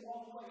usually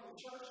walk away from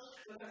church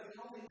because the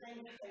only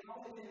thing they've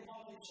only been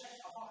involved in check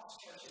the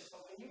box churches.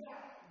 But when you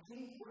got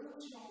deep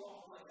roots, you don't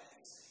walk away that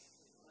easy.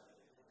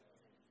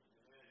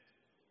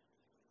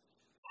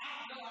 I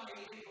don't know how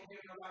many people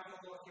give their life to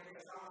the Lord here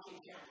because I don't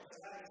keep count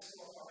because that ain't the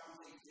score I'm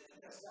leading.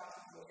 Because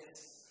God's will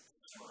is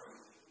true.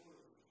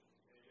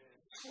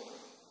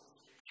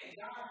 And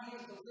God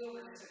used the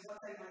wilderness and what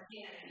they were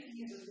in, and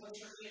He uses what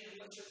you're in and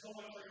what you're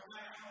going through, no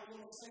matter how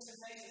little sense it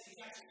makes. If you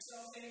got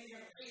yourself in it,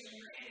 you're the reason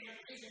you're in it, you're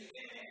the reason you've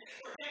been in it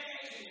for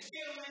decades, and you're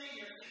still in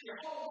it,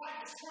 your whole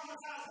life is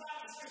traumatized by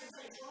it. The scripture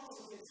says trauma is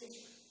a good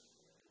teacher.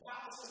 The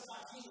Bible says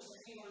about Jesus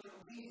that He learned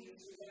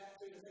obedience through that,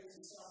 through the things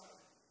He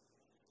suffered.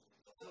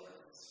 The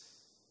wilderness.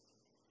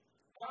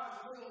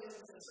 God's will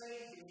isn't to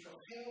save you from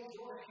hell,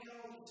 your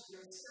hell,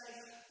 your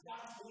safe.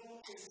 God's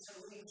will is to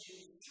lead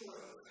you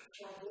through.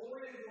 From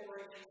glory to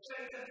glory,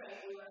 faith to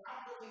faith. We are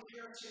outwardly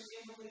purity and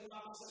inwardly the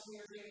Bible says we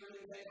are being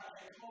renewed day by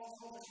day. Paul's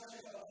home the church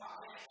of the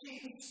Father.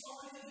 He who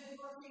started the good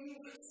work in you,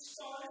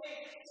 started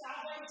it.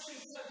 Salvation,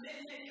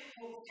 commitment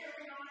will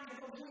carry on to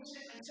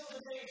completion until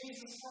the day of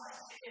Jesus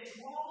Christ. It's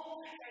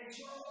long and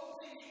you're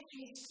open,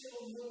 He's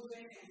still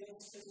moving and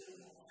wants to do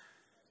more.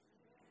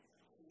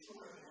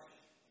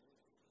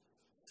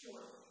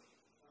 Through.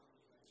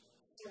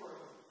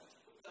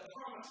 The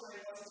promise land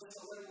wasn't just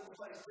a literal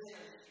place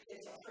then,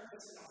 it's a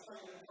purpose and a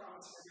plan and a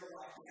promise for your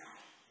life now.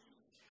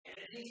 And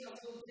the details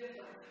look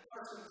different,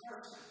 person to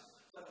person,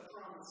 but the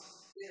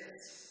promise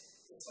is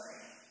the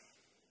same.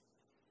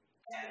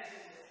 That is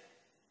it,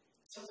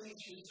 to lead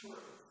you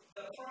through.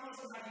 The promise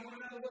is like you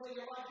want to know the will of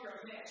your life, you're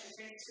a mess. You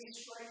can't see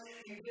straight,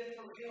 you've been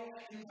from hell,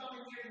 you come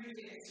in here, you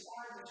get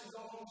inspired, but you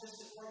go home just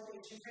as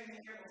broken as you came in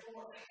here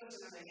before.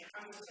 Listen to me,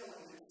 I'm just telling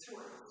you the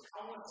truth.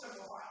 I want to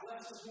simplify.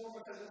 Less is more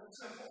because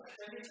it's simple.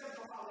 Let me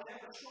simplify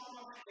whatever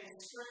trauma and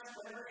stress,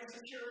 whatever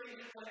insecurity,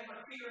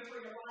 whatever fear for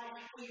your life,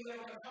 will you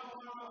ever become a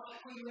mama,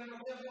 will you ever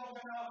live long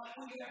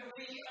enough, will you ever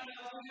be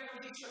enough, will you ever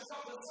get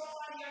yourself, will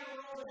somebody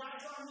ever roll the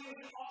dice on you?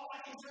 All I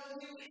can tell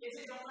you is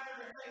it don't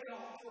matter if they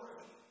don't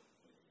through.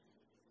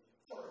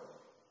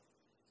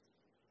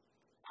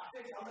 I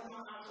think I'm in my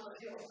out to the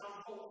hills,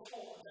 I'm full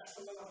forward. That's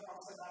the way I'm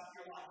promising about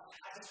your life.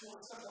 I just want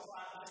to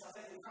simplify this. I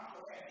think we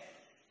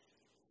complicated.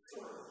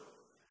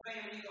 Through.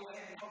 Man, you go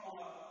ahead and come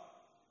on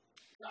up.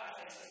 God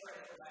takes the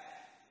credit for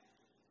that.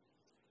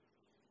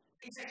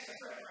 He takes the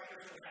credit right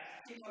here for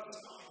that. He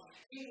focused on it.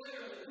 He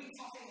literally, we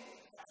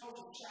talking, I told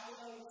you,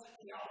 shallow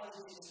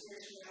theology and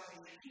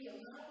spirituality. He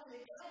allowed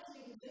it. God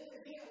didn't do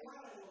it. He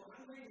allowed it.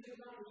 I'm reading the good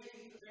Bible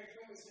reading the very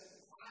clearly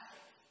says,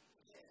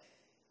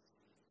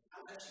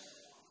 I'll let you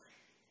get hungry.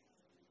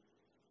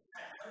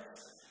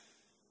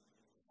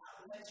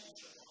 I'll let you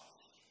trip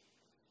off.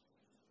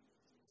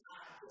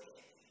 I quit.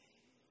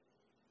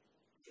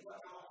 Give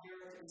up all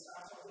Puritan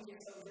stuff. So we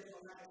get so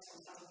diplomatic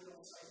sometimes we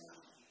don't say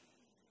nothing.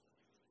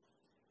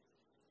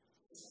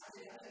 I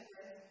did,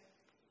 Greg.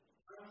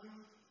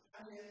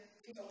 I did.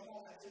 He told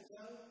Paul, I said,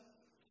 no,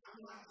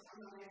 I'm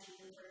not answering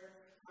your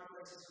prayer. My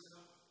grace is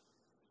enough.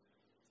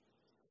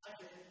 I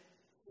did.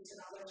 He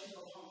said, I'll let you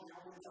go home.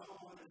 I want to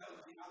home on the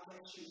boat. I'll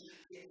let you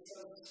get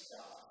some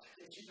stuff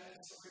that you have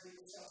to surrender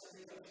yourself to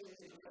be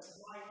completely.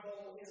 Because my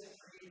goal isn't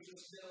for you to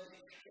just build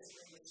it, it's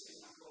for you to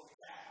see my goal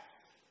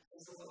back.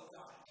 It's the will of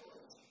God.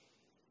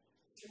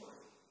 Through.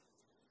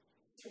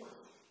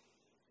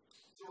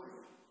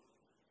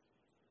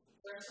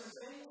 There are some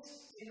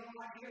things you don't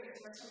like hearing.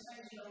 There are some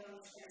things you don't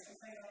understand. Some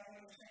things I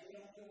don't understand. You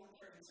don't want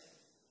to understand.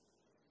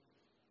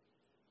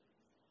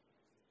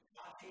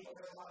 People,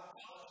 there's a lot of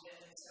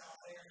apologetics out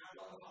there, and I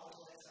love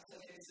apologetics. I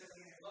took it in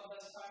seminary. I love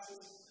those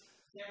classes.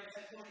 Never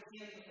take one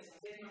again because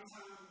I did my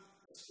time.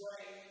 It's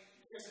great.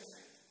 Here's the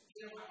thing.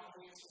 You don't have all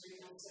the answers.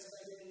 Anyone says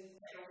they didn't,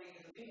 they don't need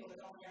the people that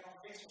don't have all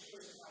the answers.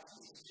 Crucify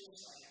Jesus.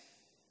 Just like it.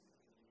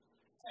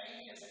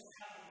 Faith isn't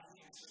having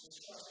the answers.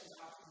 It's trusting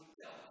God when you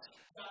don't.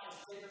 God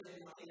is bigger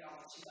than my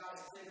theology. God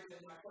is bigger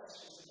than my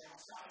questions and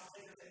doubts. God is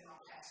bigger than my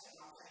past and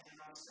my pain and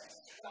my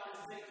mistakes. God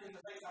is bigger than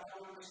the things I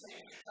don't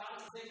understand. God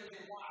is bigger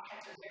than why I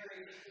had to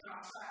marry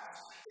my spouse.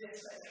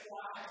 It's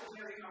why I had to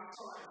marry my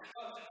son.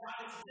 God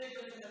is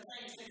bigger than the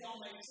things that don't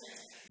make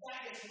sense.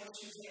 That is what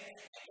you get.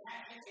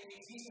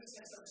 And Jesus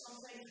says that some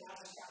things God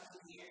has got to be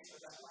the answer.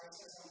 That's why he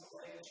says, I'm the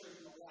way, the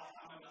truth, and the life.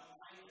 I'm enough.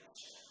 I ain't no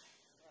shit.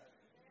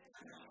 I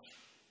know.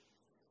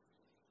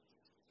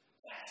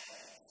 That's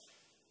faith.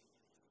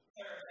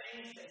 There are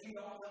things that you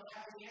don't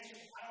have the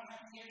answers. I don't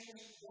have the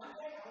answers. One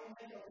day I will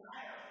make it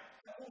matter.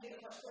 That will be the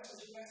first question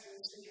you ask when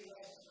you see your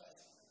relationship.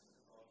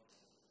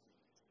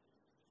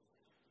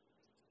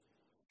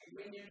 And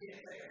when you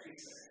get there, he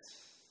says,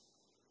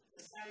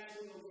 the time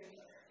we will get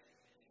there.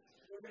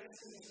 We're going to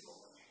see his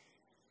glory.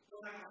 No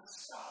matter what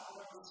stop,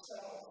 no matter what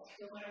settle,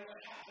 no matter what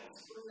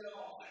happens, through it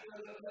all.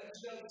 Like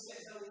Job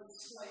said, though we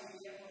slay me,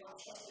 yet will not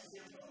trust in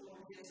him, but the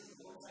Lord gives and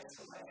the Lord takes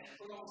away.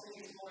 We're going to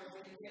see his glory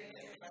when you get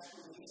there. That's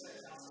when he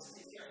says, now just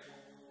be careful.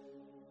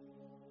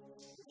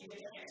 You get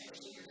the answers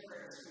to your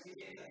prayers.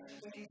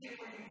 When you get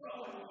where you're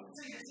going, when you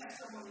see your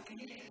testimony, and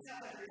you get to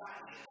tell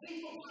everybody.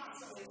 People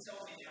constantly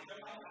tell me now. They're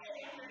like, hey,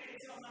 I'm ready to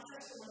tell my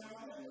testimony.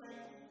 I'm like, no,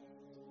 man.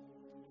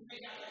 You may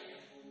not let me.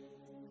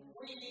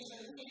 What do you mean?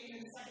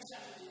 In the second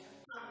chapter,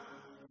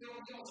 you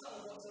don't tell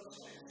them what's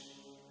those things.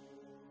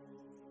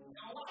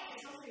 Now, why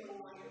is something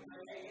wrong with you?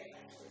 Okay,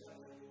 actually,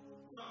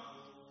 no.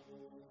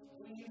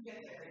 When you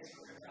get there, it's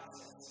where God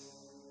says,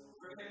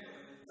 remember,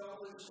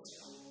 don't lose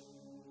yourself.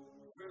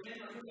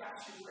 Remember who got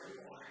you where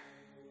you are.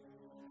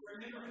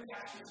 Remember who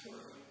got you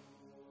through.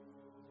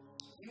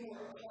 You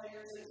were a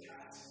player to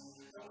God.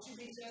 Don't you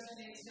be judging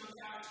these young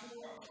guys. You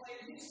were a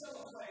player. You're still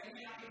a player. You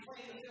may not be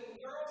playing the field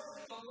with girls,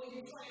 but when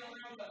you play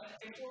around the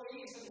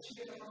employees so that you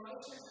get a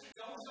promotion,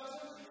 don't judge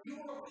them. You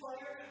were a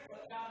player,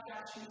 but God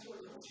got you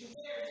through. Don't you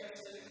dare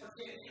judge them and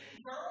forget.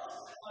 Girls,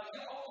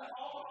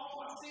 all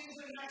my seasons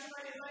and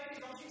maturated ladies,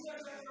 don't you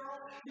judge that girl.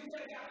 You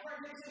could have got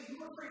pregnant too. You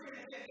were freaking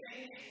at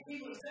 15. He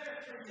was there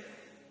for you.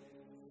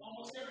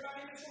 Almost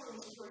everybody in this room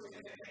is freaking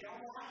at 15.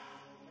 Don't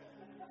lie.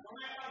 Don't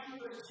act like you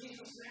were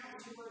Jesus now,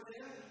 but you were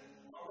then.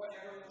 Or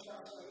whatever the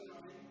church says, you know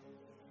what I mean?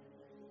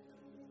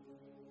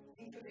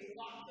 He could be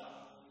locked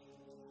up.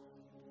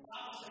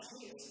 God says,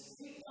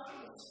 He's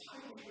fighting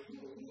for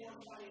you, and you're not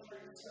fighting for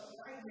yourself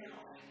right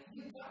now.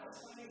 You've got to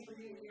fight for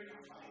you, and you're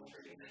not fighting for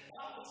you.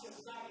 God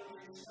says, God will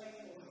be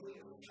faithful and we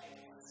will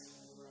take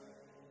us.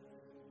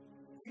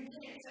 You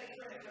can't take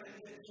credit for the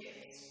good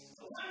kids.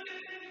 So one good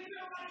thing you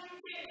feel like you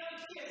can't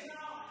those kids,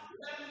 no,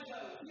 let them go.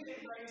 You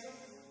didn't raise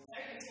them.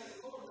 David says,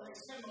 the Lord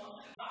raised him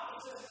up. The Bible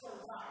says, for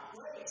by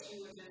grace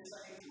you have been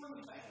saved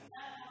through faith.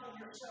 That part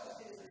of yourself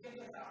is a gift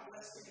of God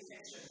resting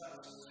against your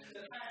boast.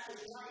 The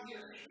passage right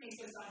here, he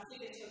says, I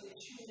did it so that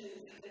you knew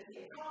that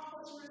the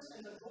accomplishments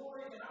and the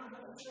glory that I'm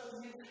going to show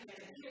you and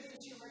the gifts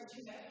that you raised,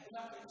 you had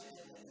nothing to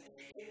do with it.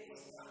 It was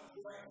by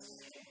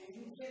grace. And when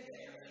you get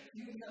there,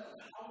 you know,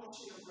 I want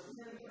you to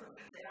remember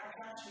that I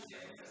got you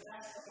there because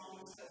that's the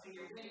moments that when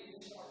you're ready,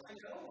 you start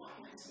thinking, oh, I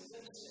made some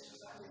good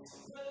decisions, I did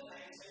some good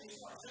things, and you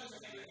start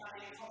judging everybody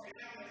and talking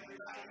down to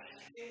everybody.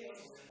 It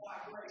was by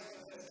grace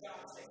because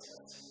God takes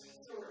us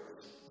through.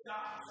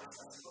 God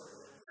takes us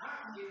through.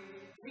 Not you.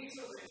 We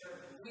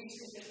surrender. We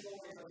see his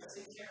glory because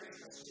he carries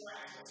us,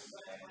 drags us,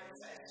 whatever it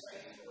says,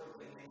 straight through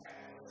with me.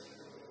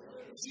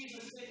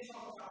 Jesus didn't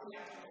talk about the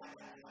afterlife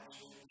that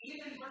much.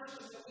 Even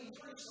verses that we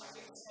preach like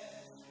it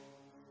said,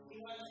 he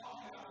wasn't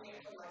talking about the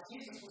afterlife.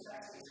 Jesus was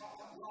actually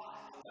talking a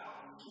lot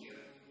about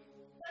here.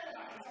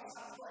 Everybody knows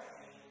how to pray.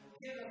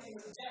 Give us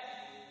his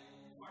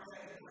death, our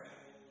daily bread.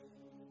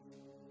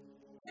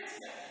 This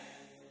day,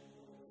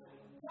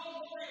 don't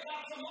worry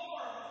about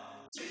tomorrow.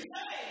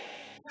 Today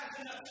has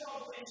enough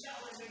trouble and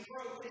challenge and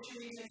growth that you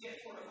need to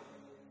get through.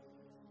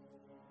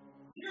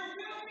 Your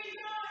will be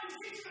done.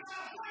 Teach us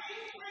how to pray.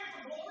 You pray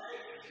for glory.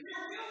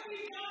 Your will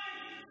be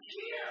done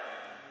here.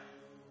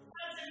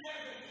 As in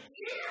heaven.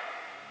 Here.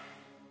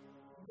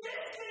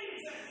 This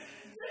season.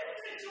 This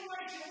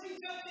situation. We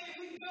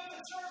built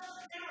the church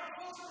and our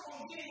culture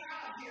on getting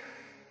out of here.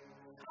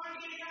 I'm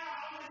getting out.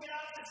 I'm going to get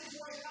out of that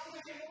situation. I'm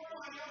going to get more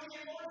money. I'm going to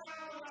get more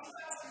time with my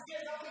spouse and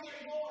kids. I'm going to get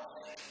more.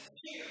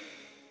 Here.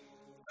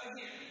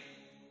 Again.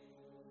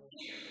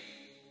 Here.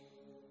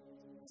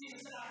 Jesus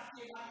said, I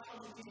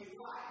come to give you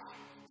life.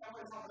 I'm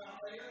going to talk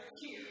about later.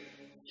 Here.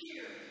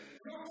 Here.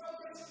 Your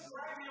focus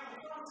right now, the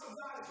promise of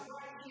God is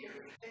right here.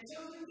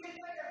 Until you get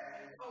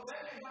there,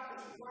 that God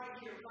is right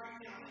here, right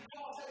now.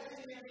 Paul said, if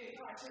any man be in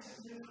Christ, he's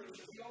a new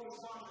creature. The old is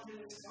gone, the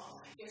new is come.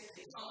 It's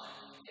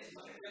begun, is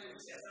what it really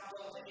says. I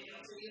love that,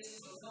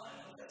 it's begun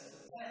because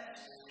the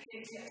best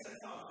is yet to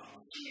come.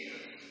 Here,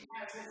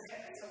 as is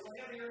heaven. So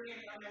whenever you're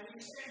in, I mean, when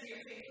you stand here,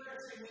 take prayer,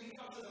 when you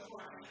come to the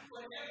front,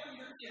 whenever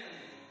you're in,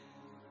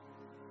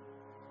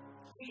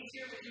 he's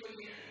here with you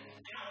again.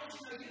 And I want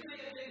you to know you may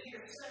have been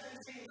here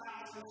 17,000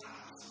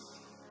 times.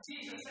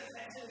 Jesus said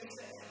that too. He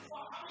said,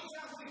 well, how many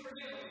times we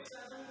forgive him?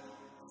 7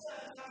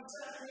 times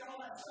 70, all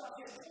that stuff.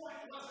 His point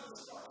wasn't to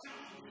start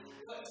counting,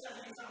 but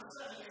 70 times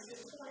 7 is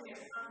his point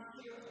is, I'm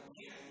here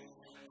again.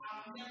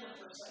 I'll never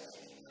forsake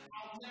you.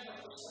 I'll never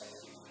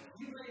forsake you.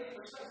 You may have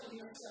forsaken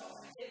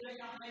yourself. It may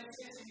not make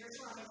sense, and you're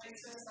trying to make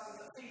sense out of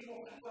the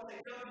people, what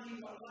they've done to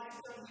you, what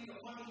life's done to you, the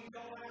money you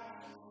don't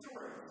have.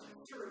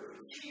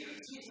 True. Here,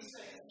 Jesus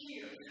said,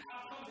 here,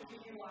 I've come to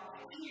give you life.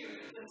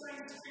 Here, the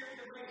same Spirit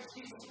that raised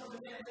Jesus from the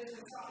dead lives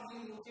inside of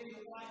you will give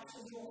you life to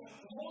your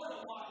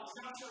mortal bodies,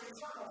 not your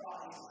eternal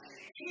bodies.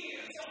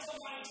 Here, tell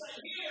somebody, say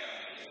here.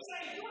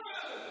 Say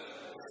through.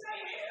 Say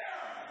here.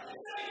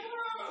 Say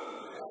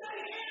through. Say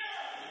here.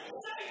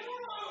 Say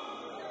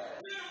through.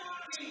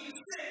 Deuteronomy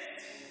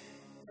 6.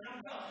 And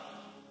I'm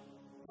done.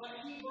 But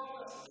he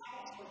brought us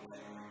out from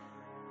there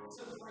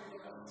to bring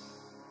us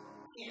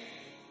in.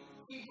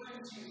 He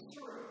brings you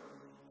through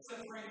to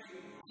bring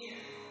you in.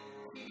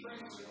 He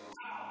brings you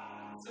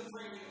out to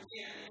bring you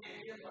in and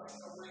give us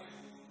a ring.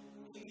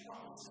 He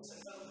promises to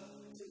go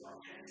to our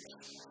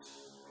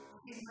ancestors.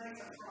 He makes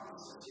a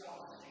promise with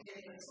y'all.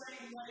 In the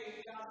same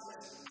way God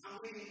says, I'm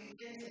leading you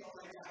into the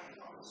land I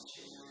promised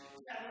you.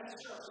 That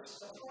churches,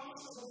 the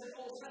promises of the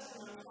Old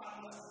Testament apply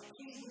to us.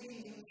 He's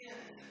leading you in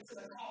to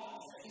the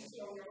callings that you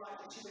feel in your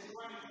life that you've been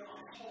running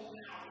from and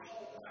holding out.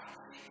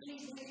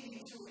 He's leading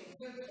you to a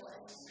good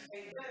place, a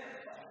better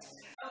place,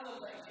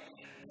 elevating.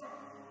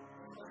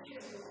 But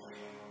here's the way.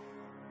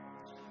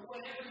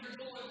 Whatever you're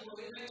going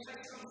through, it may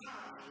take some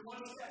time,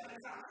 one step at a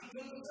time. He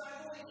moves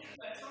silently,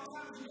 but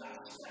sometimes you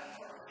have to step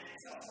first and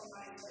tell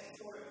somebody to say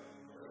through.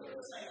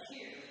 Say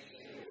here.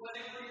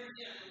 Whatever you're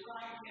in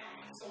right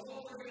now. So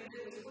what we're going to do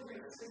is we're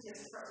going to sit in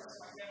his presence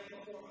like never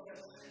before.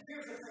 Because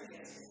here's the thing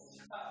is,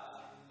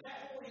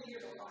 that 40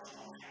 years of life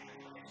on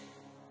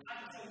I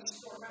can tell you a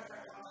story. Matter of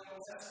fact, on the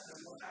Old Testament,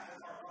 what's happened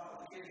in our Bible,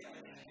 the beginning of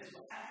it, is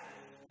what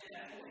happened in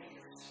that 40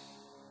 years.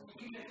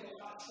 You can go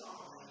about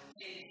trauma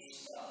and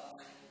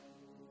stuck.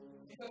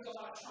 Because a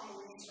lot of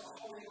trauma when you start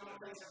holding on to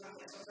things that are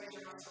not so things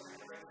are not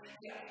surrendering.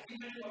 Yeah,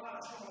 you've been through a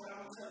lot of trauma, but I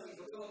will tell you,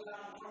 the will of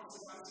God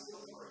promises I'm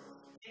still through.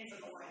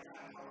 Into the land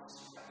I promised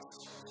you guys,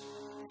 church.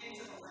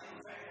 Into the land,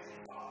 family,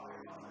 and father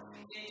and mother.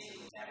 Into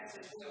the that is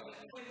his will.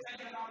 Quit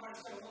thinking about what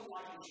it's going to look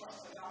like and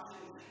trust that God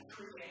will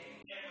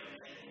create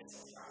everything that's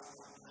inside of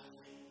life.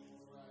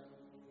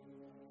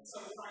 So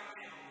right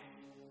now,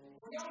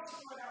 we ought to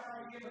put out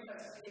right here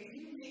because if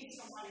you need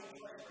somebody to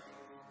pray for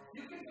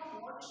you can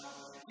come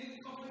worship, you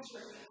can come with your,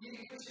 you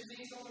can put your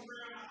knees on the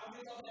ground, I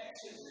will love that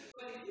too.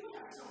 But if you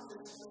have something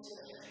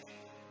specific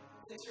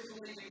that you're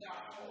believing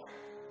God for,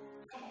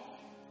 come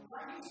on.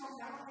 Right now, some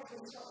down for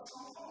themselves,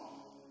 come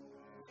on.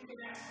 You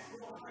can ask them,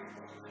 we're going to pray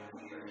for you.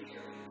 We are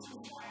here to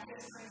fight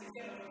this thing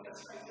together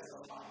because faith is a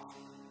fight.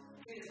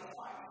 It is a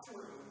fight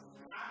through,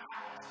 not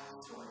out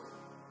through.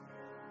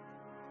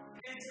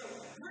 And so,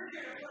 we're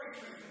here to pray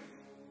for you.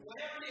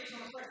 Whatever it is,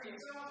 you're going to pray for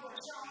yourself or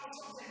a child,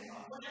 something,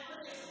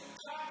 whatever it is,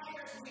 God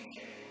cares, we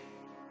care.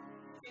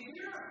 If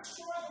you're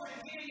struggling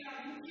getting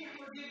out, you can't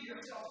forgive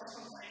yourself for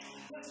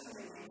something. Listen to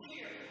me,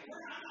 here. I'm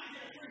not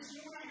here to preach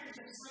you, we're not here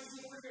to explain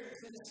you, we're here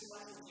to do this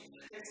life with you.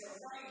 And so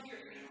right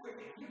here,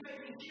 you may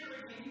be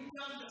hearing me, you've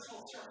done this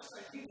whole church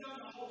thing, you've done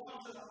the whole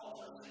come to the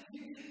altar.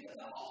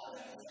 The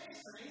altar that takes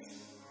things,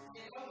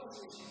 it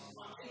opens you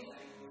on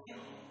anything.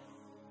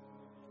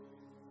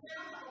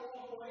 I'm not going to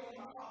walk away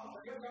from my problem,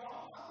 but you're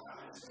gone.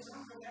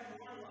 I'm going to have to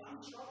learn what I'm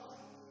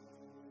struggling.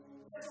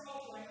 That's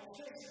also like a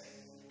fix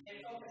it. And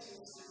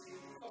focuses on you,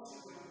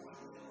 focuses on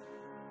what you do.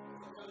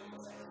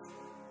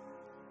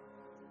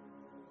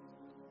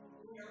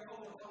 We are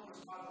overcomers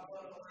by the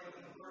blood of the Lamb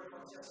and the word of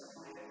our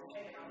testimony that we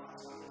take our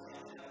lives on the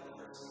hand. In other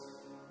words,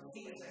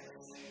 He is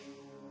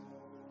everything.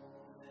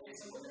 And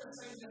so we're going to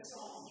sing that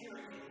song,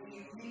 hearing it, when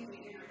you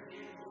really hear it,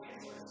 and the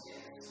answer is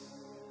yes.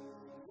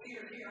 We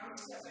are here, I'm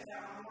stepping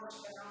down, I'm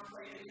worshiping, I'm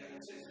praying together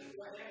to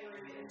whatever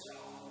it is,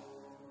 y'all.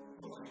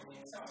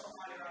 Tell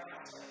somebody right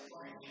now, say,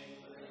 pray.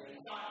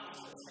 God wants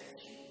to take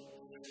you.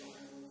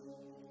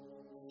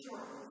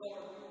 Sure,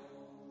 Lord.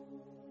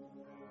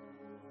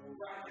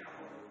 Right now,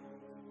 Lord.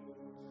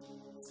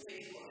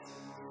 Speak to us.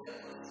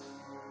 Fill us.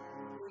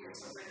 We are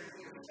surrendered to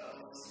your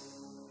toes.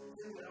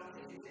 Do what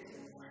only you can do.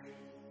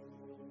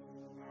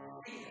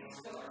 Please,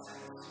 fill our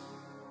toes.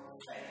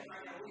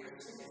 Right now, we are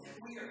singing.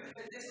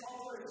 This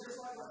altar is just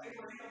like what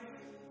Abraham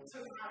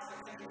took Isaac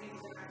and he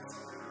needs to have to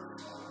surrender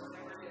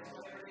whatever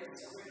it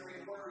is,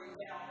 surrendering, worry,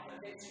 doubt,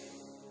 addiction,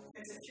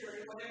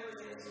 insecurity, whatever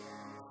it is,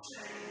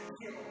 shame,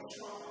 guilt,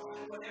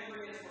 trauma, whatever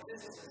it is, for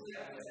this is a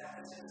gift, this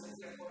happens is a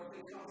gift, Lord, we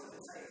come to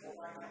the table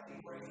right now, we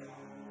bring it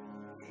on.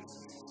 In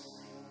Jesus'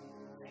 name.